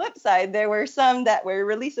the flip side, there were some that were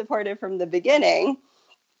really supportive from the beginning.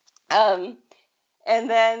 And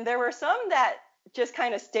then there were some that just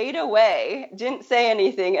kind of stayed away, didn't say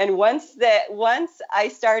anything. And once I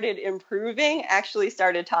started improving, actually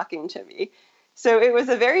started talking to me. So it was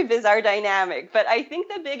a very bizarre dynamic. But I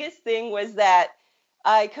think the biggest thing was that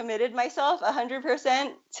I committed myself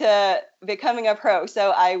 100% to becoming a pro.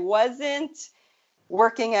 So I wasn't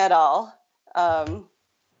working at all.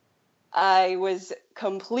 I was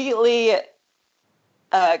completely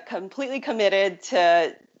committed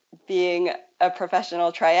to being a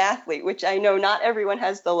professional triathlete, which I know not everyone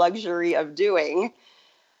has the luxury of doing.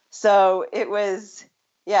 So it was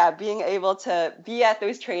being able to be at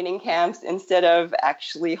those training camps instead of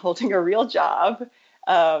actually holding a real job.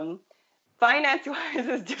 Finance-wise is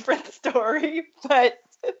a different story, but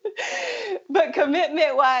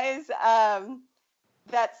commitment-wise,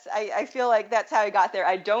 I feel like that's how I got there.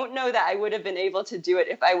 I don't know that I would have been able to do it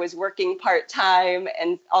if I was working part-time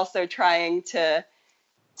and also trying to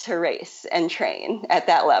race and train at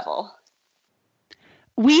that level.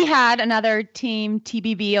 We had another Team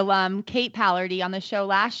TBB alum, Kate Pallardy, on the show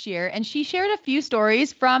last year, and she shared a few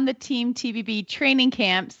stories from the Team TBB training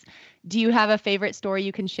camps. Do you have a favorite story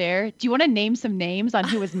you can share? Do you want to name some names on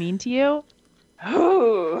who was mean to you?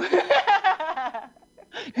 Ooh.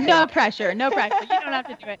 No pressure. You don't have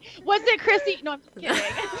to do it. Was it Chrissy? No, I'm just kidding.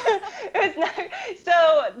 It's not.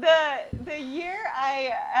 So the year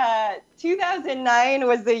 2009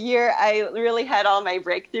 was the year I really had all my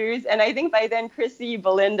breakthroughs. And I think by then Chrissy,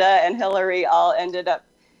 Belinda, and Hillary all ended up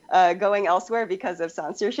going elsewhere because of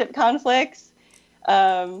sponsorship conflicts.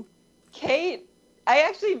 Kate, I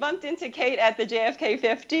actually bumped into Kate at the JFK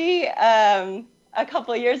 50 a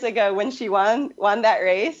couple years ago when she won that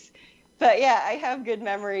race. But yeah, I have good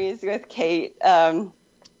memories with Kate. But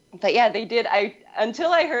yeah, they did.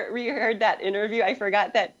 Until I reheard that interview, I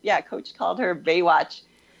forgot that, Coach called her Baywatch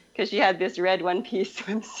because she had this red one-piece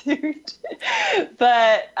swimsuit.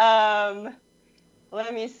 But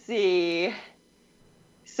let me see.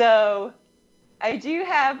 So I do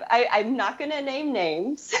have, I'm not going to name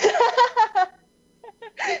names,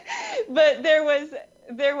 but there was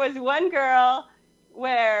one girl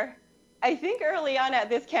where I think early on at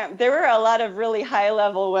this camp, there were a lot of really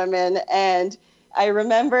high-level women, and I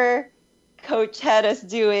remember Coach had us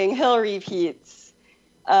doing hill repeats.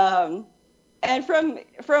 And from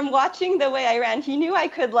watching the way I ran, he knew I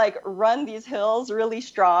could run these hills really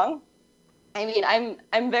strong. I mean,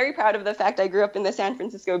 I'm very proud of the fact I grew up in the San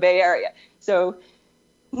Francisco Bay Area, so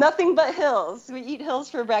nothing but hills. We eat hills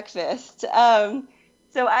for breakfast. So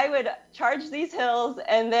I would charge these hills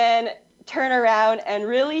and then turn around and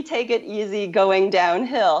really take it easy going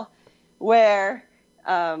downhill, where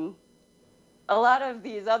a lot of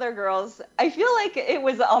these other girls, I feel like it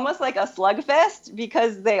was almost like a slugfest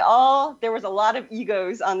because there was a lot of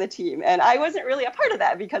egos on the team, and I wasn't really a part of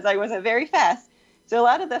that because I wasn't very fast. So a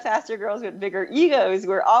lot of the faster girls with bigger egos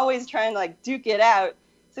were always trying to duke it out,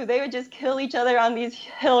 so they would just kill each other on these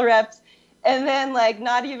hill reps and then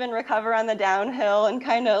not even recover on the downhill and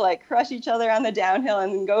kind of crush each other on the downhill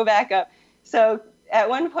and then go back up. So at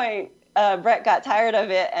one point, Brett got tired of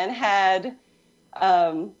it and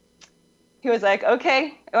he was like,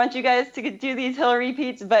 okay, I want you guys to do these hill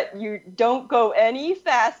repeats, but you don't go any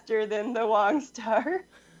faster than the Wong Star.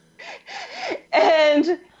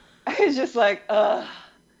 And I was just like, ugh,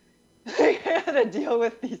 I had to deal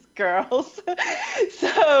with these girls.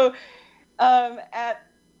 So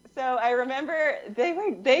So I remember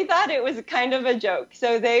they thought it was kind of a joke.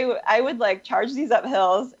 So I would charge these up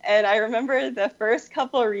hills, and I remember the first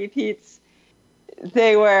couple repeats,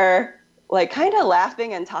 they were kind of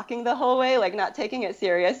laughing and talking the whole way, not taking it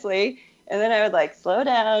seriously. And then I would slow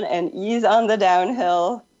down and ease on the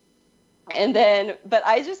downhill. And then, but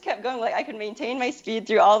I just kept going, I could maintain my speed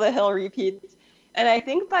through all the hill repeats. And I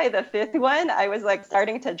think by the fifth one, I was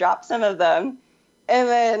starting to drop some of them. And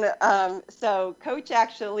then, so Coach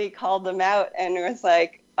actually called them out and was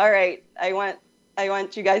like, all right, I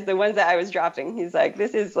want you guys, the ones that I was dropping. He's like,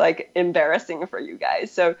 this is embarrassing for you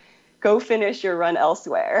guys. So go finish your run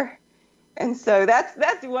elsewhere. And so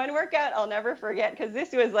that's one workout I'll never forget, because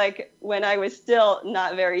this was when I was still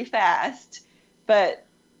not very fast. But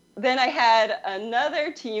then I had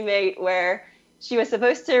another teammate where she was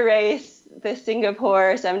supposed to race the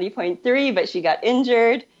Singapore 70.3, but she got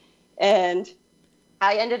injured. And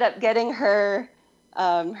I ended up getting her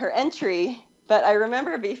entry, but I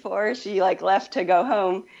remember before she left to go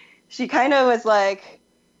home, she kind of was like,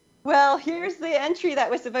 well, here's the entry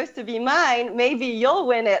that was supposed to be mine. Maybe you'll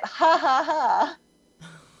win it. Ha ha ha.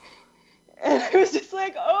 And I was just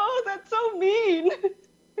like, oh, that's so mean.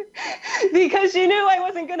 Because she knew I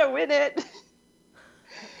wasn't going to win it.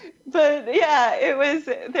 But yeah,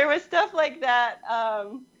 there was stuff like that.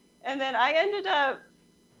 And then I ended up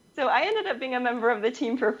being a member of the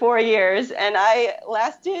team for 4 years, and I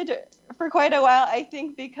lasted for quite a while, I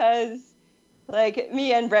think, because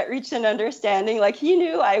me and Brett reached an understanding. He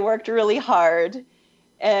knew I worked really hard,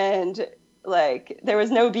 and there was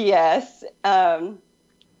no BS, and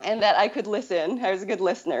that I could listen. I was a good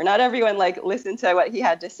listener. Not everyone listened to what he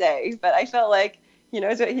had to say, but I felt he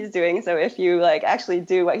knows what he's doing. So if you actually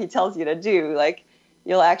do what he tells you to do,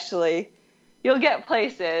 you'll get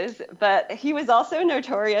places. But he was also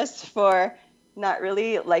notorious for not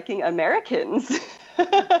really liking Americans.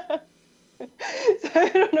 So I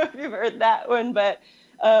don't know if you've heard that one, but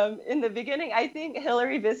in the beginning, I think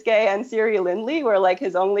Hillary Biscay and Siri Lindley were like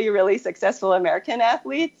his only really successful American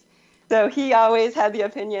athletes. So he always had the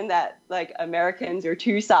opinion that like Americans are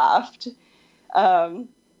too soft.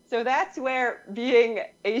 So that's where being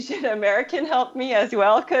Asian American helped me as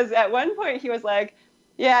well, because at one point he was like,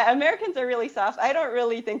 yeah, Americans are really soft. I don't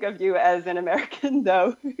really think of you as an American,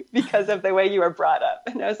 though, because of the way you were brought up.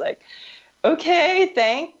 And I was like, okay,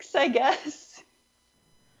 thanks, I guess.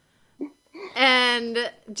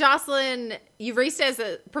 And Jocelyn, you've raced as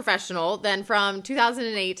a professional, then from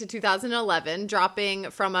 2008 to 2011,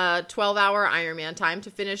 dropping from a 12-hour Ironman time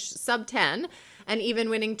to finish sub 10, and even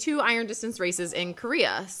winning 2 iron distance races in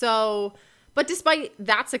Korea. So, but despite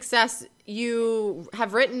that success, you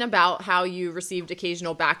have written about how you received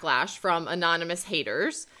occasional backlash from anonymous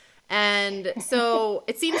haters. And so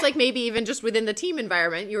it seems like maybe even just within the team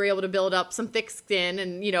environment, you were able to build up some thick skin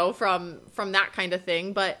and, you know, from that kind of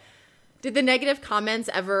thing. But did the negative comments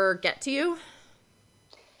ever get to you?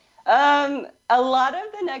 A lot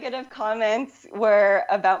of the negative comments were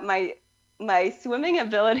about my swimming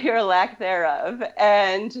ability or lack thereof.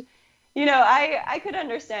 And, you know, I could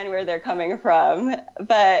understand where they're coming from.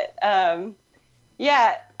 But,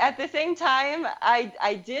 yeah, at the same time,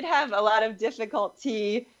 I did have a lot of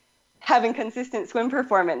difficulty having consistent swim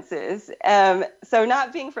performances. So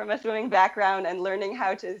not being from a swimming background and learning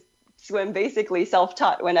how to swim basically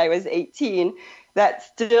self-taught when I was 18, that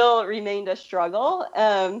still remained a struggle.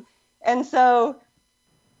 And so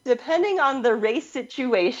depending on the race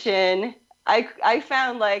situation, I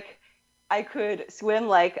found like I could swim,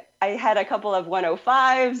 like I had a couple of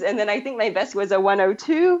 105s, and then I think my best was a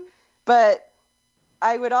 102, but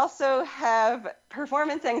I would also have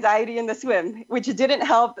performance anxiety in the swim, which didn't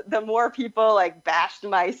help the more people like bashed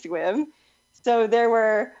my swim. So there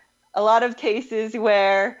were a lot of cases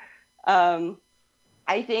where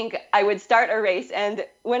I think I would start a race, and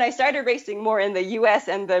when I started racing more in the US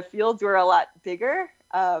and the fields were a lot bigger,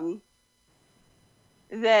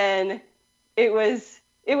 then it was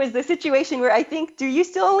the situation where I think, do you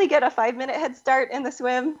still only get a 5-minute head start in the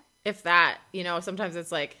swim? If that, you know, sometimes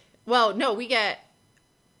it's like, well, no, we get,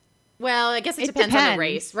 well, I guess it depends on the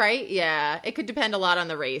race, right? Yeah, it could depend a lot on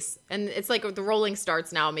the race. And it's like the rolling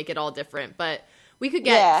starts now make it all different, but we could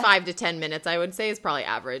get 5 to 10 minutes, I would say, is probably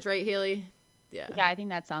average, right, Haley? Yeah. Yeah, I think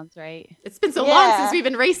that sounds right. It's been so long since we've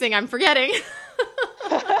been racing, I'm forgetting.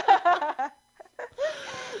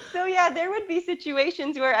 So yeah, there would be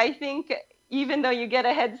situations where I think even though you get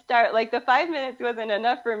a head start, like the 5 minutes wasn't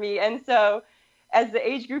enough for me. And so as the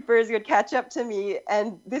age groupers would catch up to me,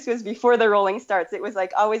 and this was before the rolling starts, it was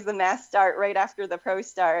like always the mass start right after the pro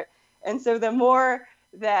start. And so the more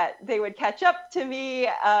that they would catch up to me,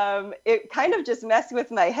 it kind of just messed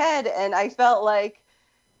with my head. And I felt like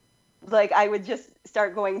I would just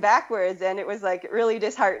start going backwards, and it was like really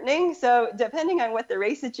disheartening. So depending on what the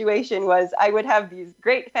race situation was, I would have these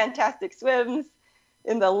great, fantastic swims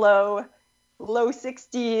in the low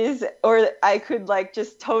 60s, or I could like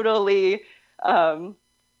just totally kind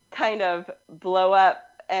of blow up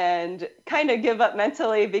and kind of give up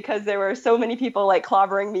mentally, because there were so many people like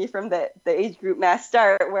clobbering me from the age group mass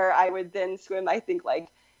start, where I would then swim, I think, like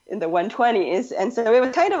in the 120s. And so it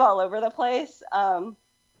was kind of all over the place.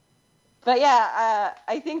 But yeah,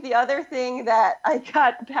 I think the other thing that I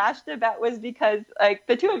got bashed about was because like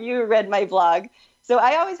the two of you read my blog. So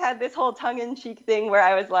I always had this whole tongue-in-cheek thing where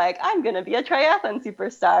I was like, I'm going to be a triathlon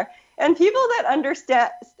superstar. And people that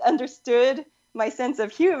understood my sense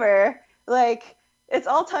of humor, like, it's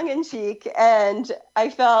all tongue-in-cheek. And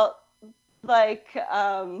I felt like,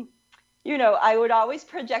 you know, I would always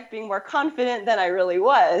project being more confident than I really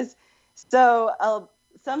was. So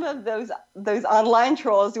some of those online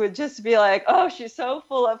trolls would just be like, oh, she's so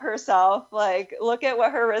full of herself. Like, look at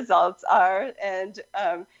what her results are. And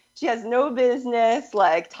she has no business,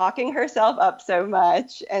 like, talking herself up so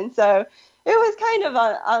much. And so it was kind of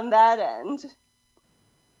on that end.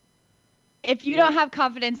 If you don't have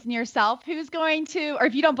confidence in yourself, who's going to, or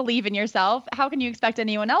if you don't believe in yourself, how can you expect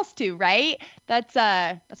anyone else to, right? That's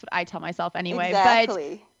what I tell myself anyway. Exactly.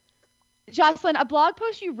 But Jocelyn, a blog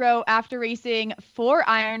post you wrote after racing 4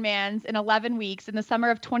 Ironmans in 11 weeks in the summer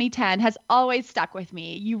of 2010 has always stuck with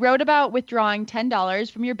me. You wrote about withdrawing $10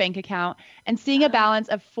 from your bank account and seeing a balance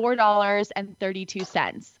of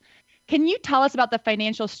 $4.32. Can you tell us about the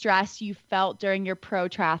financial stress you felt during your pro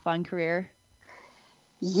triathlon career?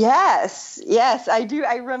 Yes, I do.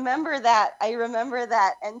 I remember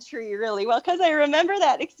that entry really well, because I remember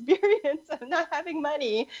that experience of not having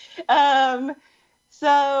money.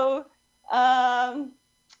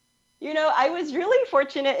 You know, I was really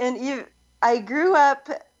fortunate I grew up,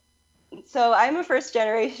 so I'm a first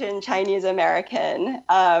generation Chinese American.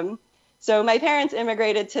 So my parents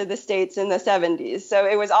immigrated to the States in the 70s. So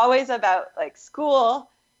it was always about like school,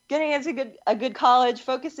 getting into a good college,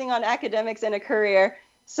 focusing on academics and a career.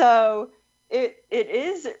 So it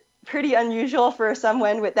is pretty unusual for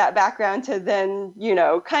someone with that background to then,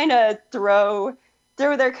 kind of throw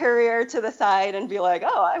their career to the side and be like,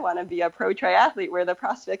 oh, I want to be a pro triathlete where the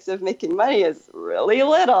prospects of making money is really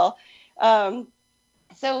little.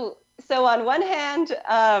 So on one hand,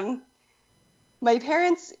 my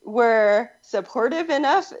parents were supportive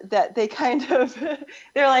enough that they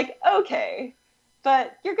they're like, okay,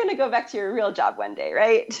 but you're going to go back to your real job one day,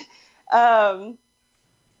 right?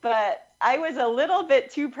 But I was a little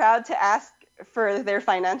bit too proud to ask for their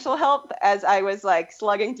financial help as I was like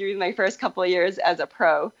slugging through my first couple of years as a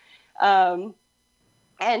pro. And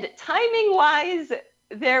timing wise,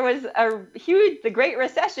 there was the Great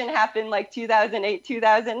Recession happened like 2008,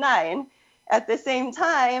 2009. At the same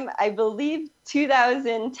time, I believe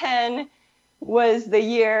 2010 was the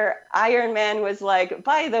year Ironman was like,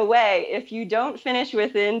 by the way, if you don't finish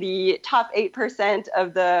within the top 8%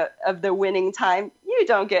 of the winning time, you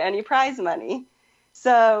don't get any prize money.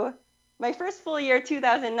 So my first full year,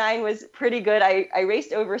 2009, was pretty good. I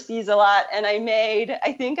raced overseas a lot, and I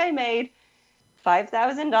think I made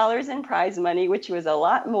 $5,000 in prize money, which was a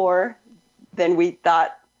lot more than we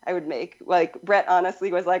thought I would make. Like Brett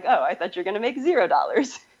honestly was like, oh, I thought you're going to make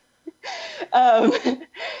 $0.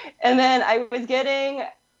 And then I was getting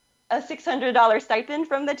a $600 stipend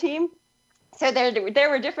from the team. So there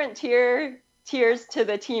were different tiers to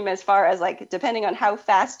the team as far as like, depending on how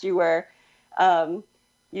fast you were,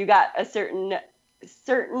 you got a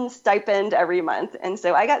certain stipend every month. And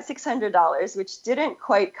so I got $600, which didn't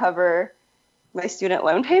quite cover my student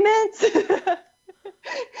loan payments.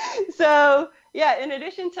 So yeah, in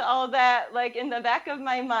addition to all that, like in the back of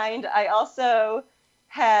my mind, I also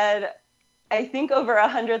had, I think, over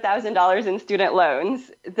 $100,000 in student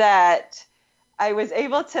loans that I was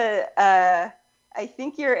able to, I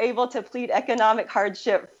think you're able to plead economic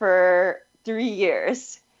hardship for 3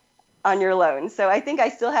 years on your loan. So I think I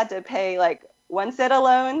still had to pay like one set of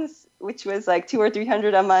loans, which was like $200 or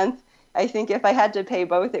 $300 a month. I think if I had to pay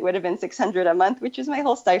both, it would have been $600 a month, which is my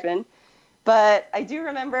whole stipend. But I do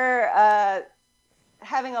remember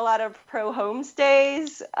having a lot of pro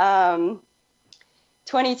homestays.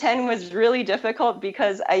 2010 was really difficult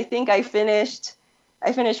because I think I finished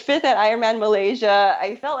 5th at Ironman Malaysia.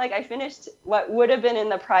 I felt like I finished what would have been in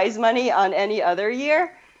the prize money on any other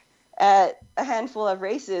year at a handful of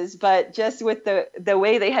races, but just with the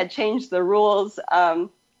way they had changed the rules,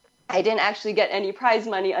 I didn't actually get any prize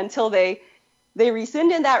money until they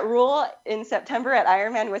rescinded that rule in September at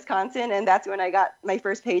Ironman Wisconsin, and that's when I got my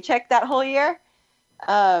first paycheck that whole year.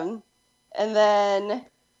 And then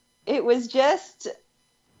it was just,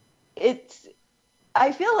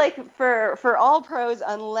 I feel like for all pros,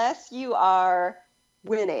 unless you are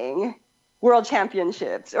winning world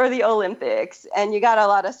championships or the Olympics and you got a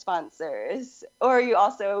lot of sponsors, or you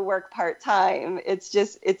also work part-time, it's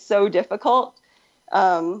so difficult.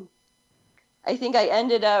 I think I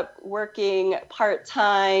ended up working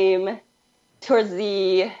part-time towards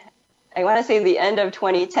the end of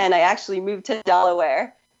 2010. I actually moved to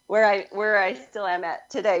Delaware, where I still am at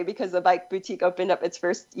today, because the Bike Boutique opened up its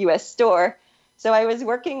first U.S. store. So I was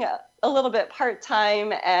working a little bit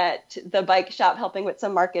part-time at the bike shop, helping with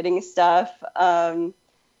some marketing stuff.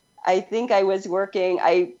 I think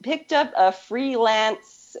I picked up a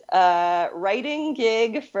freelance writing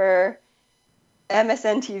gig for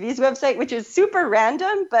MSN TV's website, which is super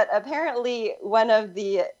random, but apparently one of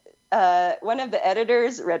the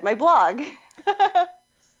editors read my blog.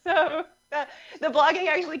 So the blogging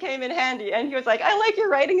actually came in handy, and he was like, I like your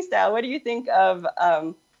writing style. What do you think of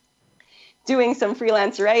doing some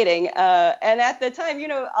freelance writing? And at the time,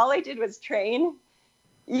 all I did was train,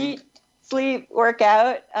 eat, sleep, work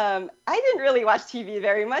out. I didn't really watch TV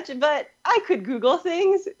very much, but I could Google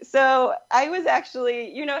things. So I was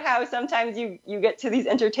actually, how sometimes you get to these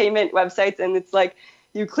entertainment websites and it's like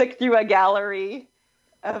you click through a gallery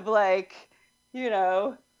of like,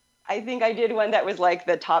 I think I did one that was like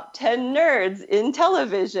the top 10 nerds in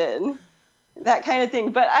television, that kind of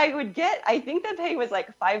thing. But I think the pay was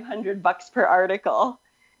like $500 per article,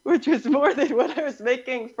 which was more than what I was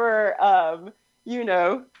making for,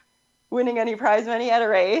 winning any prize money at a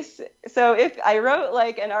race. So if I wrote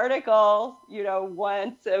like an article,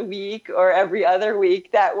 once a week or every other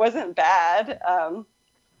week, that wasn't bad.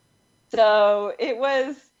 So it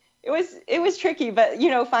was tricky, but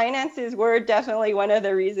finances were definitely one of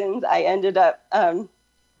the reasons I ended up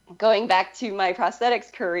going back to my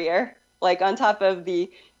prosthetics career. like on top of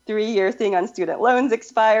the 3-year thing on student loans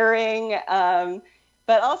expiring.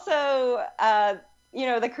 But also,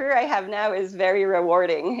 the career I have now is very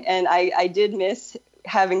rewarding. And I did miss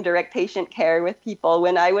having direct patient care with people.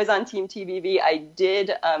 When I was on Team TBV, I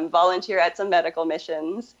did volunteer at some medical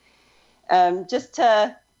missions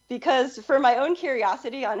because for my own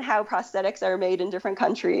curiosity on how prosthetics are made in different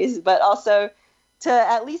countries, but also to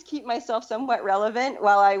at least keep myself somewhat relevant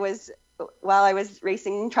while I was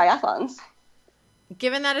racing triathlons.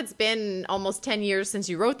 Given that it's been almost 10 years since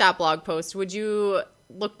you wrote that blog post, would you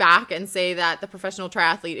look back and say that the professional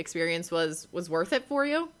triathlete experience was worth it for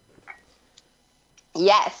you?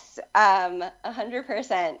 Yes,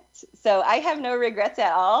 100%. So I have no regrets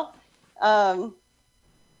at all.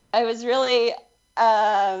 I was really,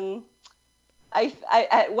 at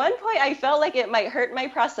one point I felt like it might hurt my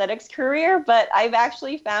prosthetics career, but I've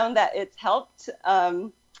actually found that it's helped.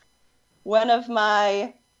 One of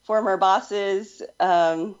my former bosses,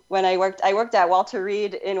 when I worked at Walter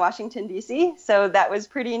Reed in Washington, D.C., so that was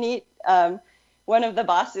pretty neat. One of the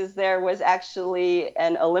bosses there was actually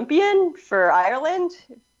an Olympian for Ireland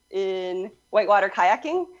in whitewater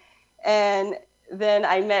kayaking. And then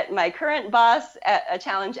I met my current boss at a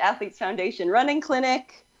Challenge Athletes Foundation running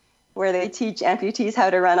clinic where they teach amputees how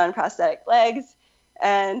to run on prosthetic legs.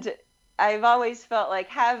 And I've always felt like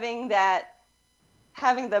having the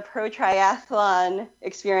pro triathlon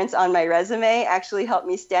experience on my resume actually helped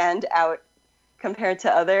me stand out compared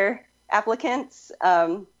to other applicants.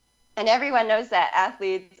 And everyone knows that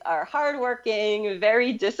athletes are hardworking,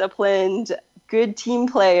 very disciplined, good team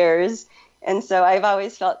players. And so I've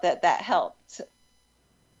always felt that helped.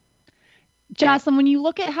 Jocelyn, when you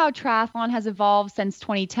look at how triathlon has evolved since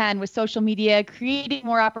 2010 with social media, creating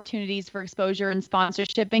more opportunities for exposure and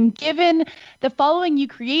sponsorship, and given the following you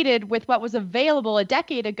created with what was available a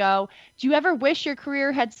decade ago, do you ever wish your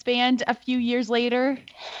career had spanned a few years later?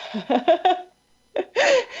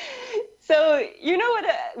 So,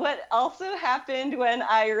 what also happened when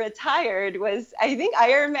I retired was I think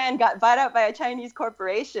Ironman got bought out by a Chinese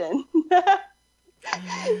corporation.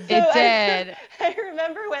 It did. I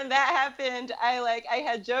remember when that happened, I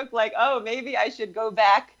had joked like, oh, maybe I should go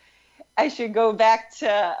back. I should go back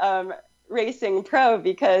to racing pro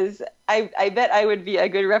because I bet I would be a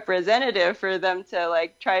good representative for them to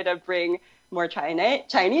try to bring more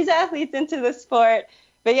Chinese athletes into the sport.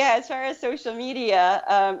 But yeah, as far as social media,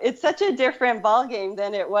 it's such a different ballgame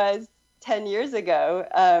than it was 10 years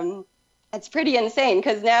ago. It's pretty insane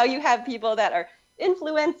because now you have people that are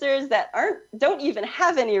influencers that don't even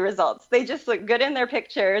have any results. They just look good in their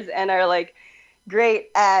pictures and are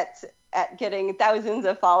great at getting thousands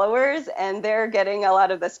of followers, and they're getting a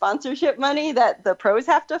lot of the sponsorship money that the pros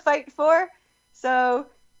have to fight for. So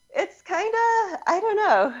it's kind of, I don't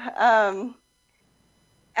know.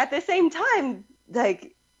 At the same time,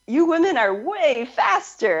 you women are way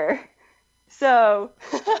faster. So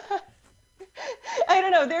I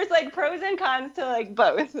don't know. There's pros and cons to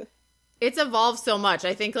both. It's evolved so much.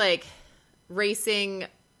 I think racing,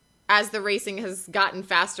 as the racing has gotten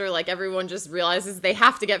faster, everyone just realizes they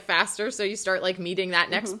have to get faster. So you start meeting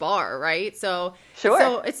that next bar, right? So, sure.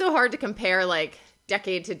 So it's so hard to compare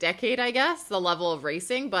decade to decade, I guess, the level of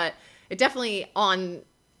racing, but it definitely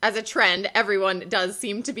as a trend, everyone does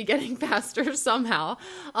seem to be getting faster somehow.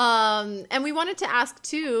 And we wanted to ask,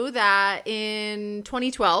 too, that in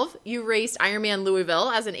 2012, you raced Ironman Louisville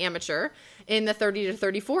as an amateur in the 30 to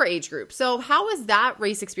 34 age group. So how was that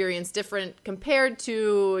race experience different compared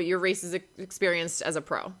to your races experienced as a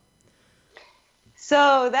pro?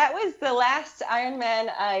 So that was the last Ironman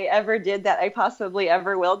I ever did that I possibly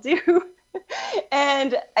ever will do.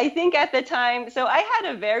 And I think at the time, so I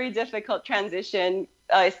had a very difficult transition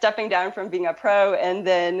stepping down from being a pro and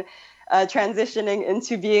then transitioning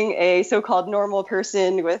into being a so-called normal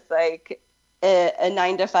person with a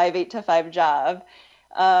 9 to 5, 8 to 5 job.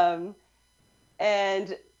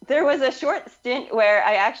 And there was a short stint where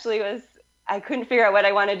I couldn't figure out what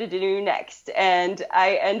I wanted to do next. And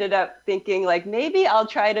I ended up thinking maybe I'll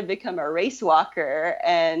try to become a race walker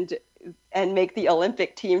and make the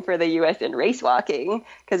Olympic team for the U.S. in race walking.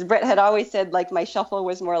 Because Brett had always said my shuffle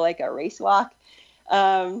was more like a race walk.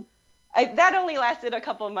 That only lasted a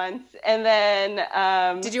couple months. And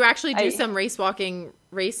then... Did you actually do some race walking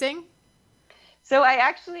racing? So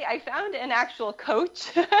I found an actual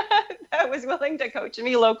coach that was willing to coach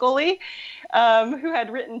me locally, who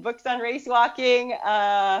had written books on race walking.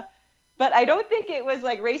 But I don't think it was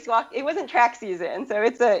race walk. It wasn't track season. So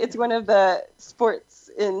it's one of the sports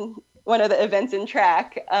in one of the events in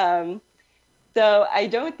track. So I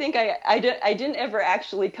don't think I didn't ever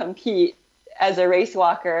actually compete as a race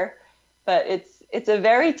walker, but it's a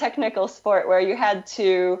very technical sport where you have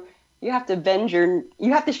to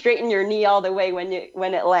straighten your knee all the way when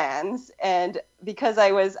it lands. And because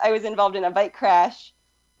I was involved in a bike crash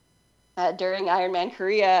during Ironman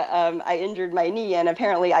Korea, I injured my knee, and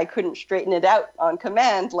apparently I couldn't straighten it out on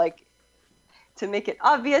command, like to make it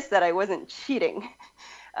obvious that I wasn't cheating.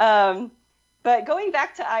 But going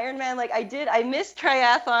back to Ironman, like I missed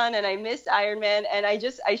triathlon and I missed Ironman, and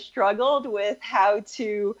I struggled with how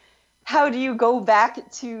do you go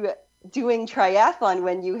back to doing triathlon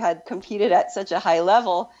when you had competed at such a high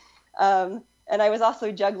level. And I was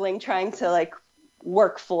also juggling trying to like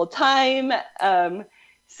work full time.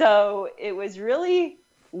 So it was really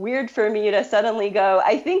weird for me to suddenly go.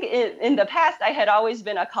 I think in the past I had always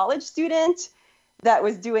been a college student that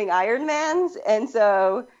was doing Ironmans. And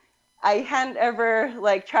so I hadn't ever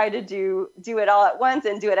like tried to do it all at once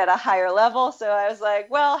and do it at a higher level. So I was like,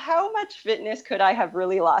 well, how much fitness could I have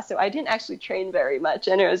really lost? So I didn't actually train very much,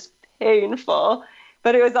 and it was painful.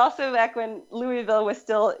 But it was also back when Louisville was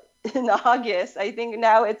still in August. I think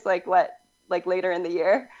now it's like later in the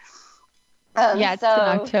year. It's in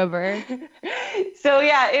October. So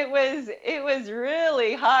yeah, it was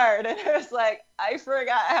really hard, and it was like I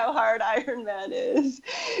forgot how hard Ironman is.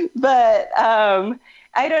 But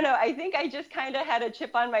I don't know. I think I just kind of had a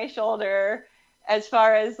chip on my shoulder as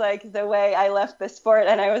far as like the way I left the sport,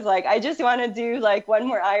 and I was like, I just want to do like one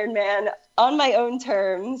more Ironman on my own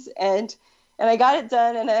terms, and I got it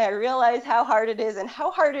done, and I realized how hard it is, and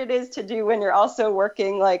how hard it is to do when you're also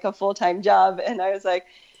working like a full-time job. And I was like,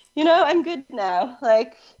 I'm good now.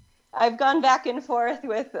 Like I've gone back and forth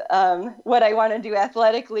with what I want to do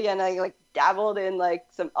athletically, and I like dabbled in like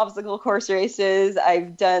some obstacle course races.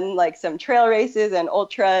 I've done like some trail races and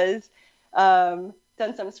ultras, done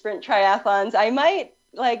some sprint triathlons. I might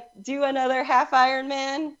like do another half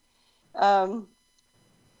Ironman.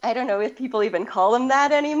 I don't know if people even call them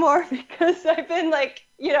that anymore, because I've been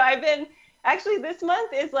actually this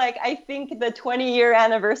month is like, I think the 20-year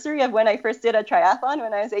anniversary of when I first did a triathlon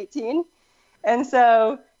when I was 18. And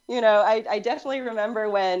so, I definitely remember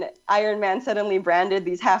when Ironman suddenly branded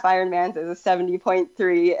these half Ironmans as a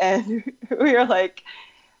 70.3, and we were like,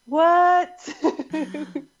 what?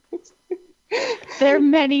 There are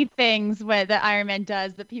many things that Ironman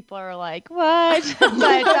does that people are like, what?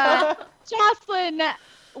 But Jocelyn,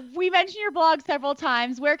 we mentioned your blog several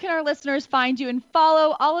times. Where can our listeners find you and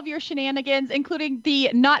follow all of your shenanigans, including the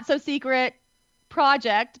not so secret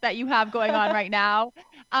project that you have going on right now?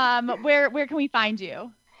 Where can we find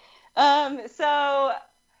you? So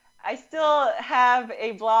I still have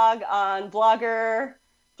a blog on Blogger,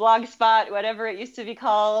 Blogspot, whatever it used to be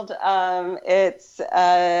called. It's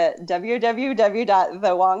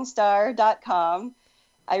www.thewongstar.com.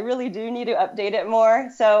 I really do need to update it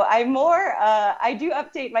more. So I do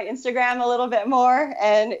update my Instagram a little bit more,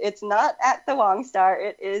 and it's not at the Wongstar.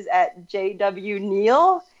 It is at JW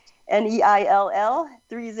Neil, NEILL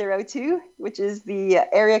 302, which is the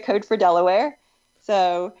area code for Delaware.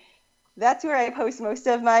 So that's where I post most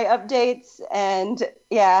of my updates. And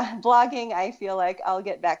yeah, blogging, I feel like I'll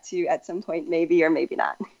get back to at some point, maybe or maybe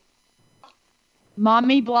not.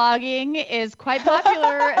 Mommy blogging is quite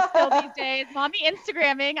popular still these days. Mommy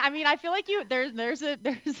Instagramming. I mean, I feel like there's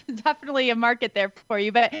definitely a market there for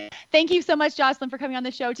you. But thank you so much, Jocelyn, for coming on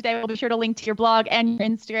the show today. We'll be sure to link to your blog and your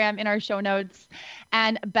Instagram in our show notes.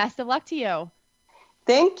 And best of luck to you.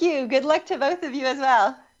 Thank you. Good luck to both of you as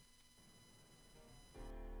well.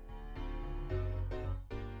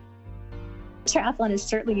 Triathlon is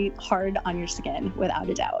certainly hard on your skin, without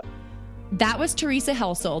a doubt. That was Teresa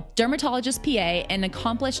Helsel, dermatologist PA and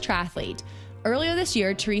accomplished triathlete. Earlier this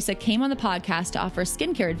year, Teresa came on the podcast to offer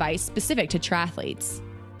skincare advice specific to triathletes.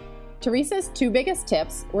 Teresa's two biggest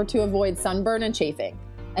tips were to avoid sunburn and chafing.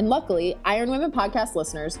 And luckily, Iron Women podcast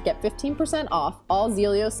listeners get 15% off all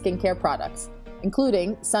Zealios skincare products,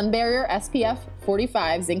 including Sun Barrier SPF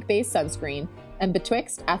 45 zinc-based sunscreen and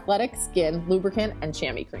Betwixt Athletic Skin Lubricant and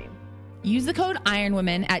Chamois Cream. Use the code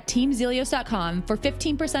IRONWOMEN at teamzealios.com for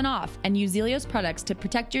 15% off and use Zealios products to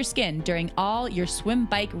protect your skin during all your swim,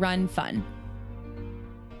 bike, run fun.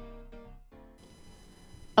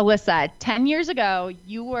 Alyssa, 10 years ago,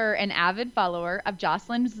 you were an avid follower of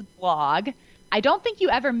Jocelyn's blog. I don't think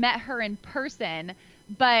you ever met her in person,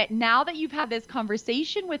 but now that you've had this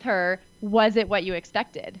conversation with her, was it what you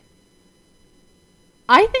expected?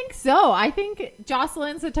 I think so. I think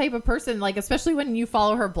Jocelyn's the type of person, like, especially when you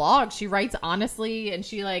follow her blog, she writes honestly and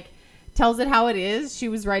she like tells it how it is. She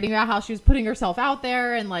was writing about how she was putting herself out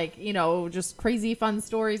there and like, just crazy fun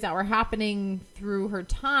stories that were happening through her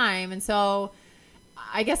time. And so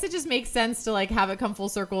I guess it just makes sense to like have it come full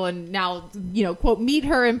circle and now, you know, quote, meet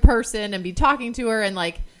her in person and be talking to her and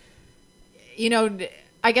like, you know,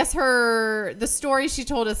 I guess the stories she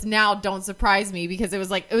told us now don't surprise me because it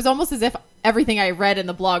was almost as if everything I read in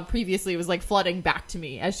the blog previously was like flooding back to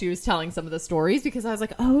me as she was telling some of the stories because I was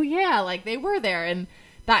like, oh yeah, like they were there and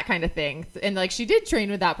that kind of thing. And like she did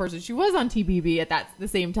train with that person. She was on TBB at the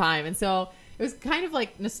same time. And so it was kind of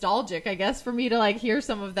like nostalgic, I guess, for me to like hear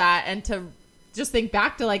some of that and to just think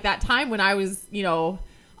back to like that time when I was, you know,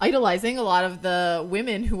 idolizing a lot of the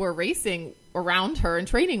women who were racing around her and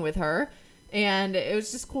training with her. And it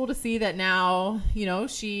was just cool to see that now, you know,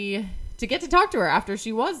 to get to talk to her after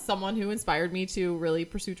she was someone who inspired me to really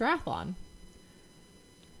pursue triathlon.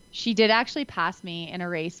 She did actually pass me in a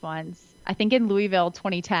race once. I think in Louisville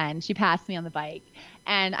 2010, she passed me on the bike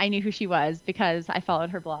and I knew who she was because I followed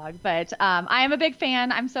her blog. But I am a big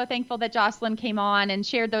fan. I'm so thankful that Jocelyn came on and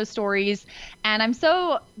shared those stories. And I'm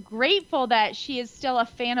so grateful that she is still a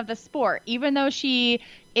fan of the sport, even though she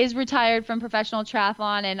is retired from professional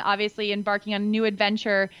triathlon and obviously embarking on a new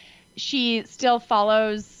adventure. She still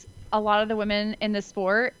follows a lot of the women in the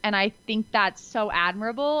sport. And I think that's so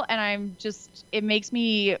admirable. And it makes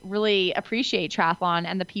me really appreciate triathlon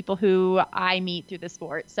and the people who I meet through the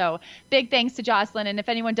sport. So big thanks to Jocelyn. And if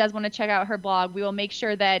anyone does want to check out her blog, we will make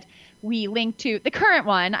sure that we link to the current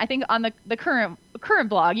one. I think on the current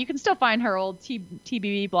blog, you can still find her old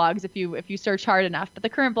TBB blogs if you search hard enough. But the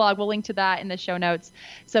current blog, we'll link to that in the show notes.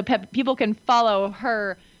 So people can follow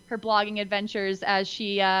her blogging adventures as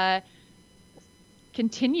she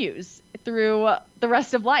continues through the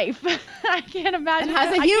rest of life. I can't imagine. And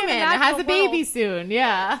has a human, has a baby soon.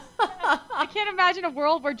 Yeah. I can't imagine a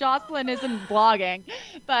world where Jocelyn isn't blogging.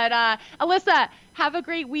 But Alyssa, have a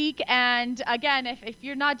great week. And again, if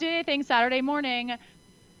you're not doing anything Saturday morning,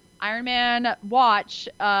 Ironman watch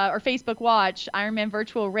or Facebook watch, Ironman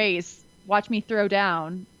virtual race, watch me throw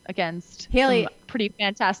down against Haley, some pretty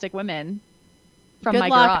fantastic women from good my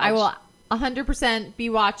luck. garage. I will 100% be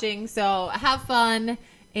watching, so have fun.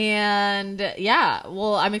 And yeah,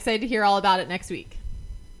 well, I'm excited to hear all about it next week.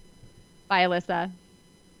 Bye, Alyssa.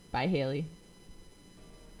 Bye, Haley.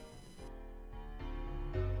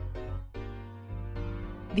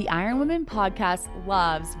 The Iron Women podcast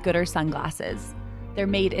loves Goodr sunglasses. They're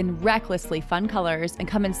made in recklessly fun colors and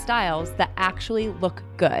come in styles that actually look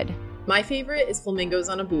good. My favorite is Flamingos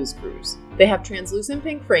on a Booze Cruise. They have translucent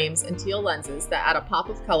pink frames and teal lenses that add a pop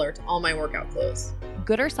of color to all my workout clothes.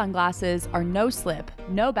 Goodr sunglasses are no slip,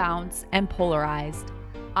 no bounce, and polarized.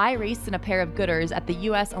 I raced in a pair of Goodrs at the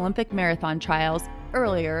U.S. Olympic Marathon Trials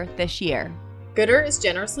earlier this year. Goodr is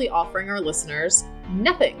generously offering our listeners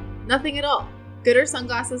nothing at all. Goodr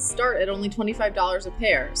sunglasses start at only $25 a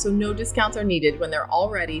pair, so no discounts are needed when they're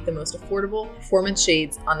already the most affordable performance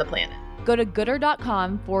shades on the planet. Go to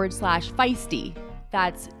goodr.com/feisty.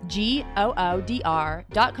 That's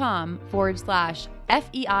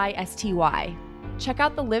GOODR.com/FEISTY. Check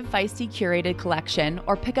out the Live Feisty curated collection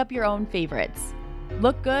or pick up your own favorites.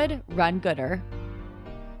 Look good, run Goodr.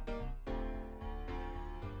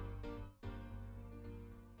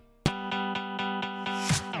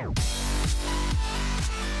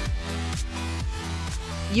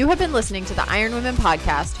 You have been listening to the Iron Women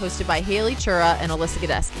podcast hosted by Haley Chura and Alyssa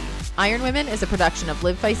Godesky. Iron Women is a production of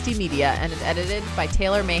Live Feisty Media and is edited by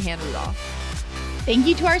Taylor Mahan Rudolph. Thank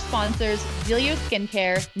you to our sponsors, Zelio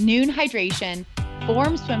Skincare, Noon Hydration,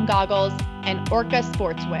 Form Swim Goggles, and Orca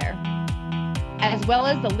Sportswear, as well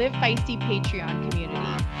as the Live Feisty Patreon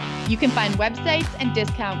community. You can find websites and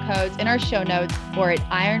discount codes in our show notes or at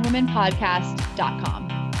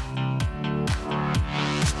ironwomenpodcast.com.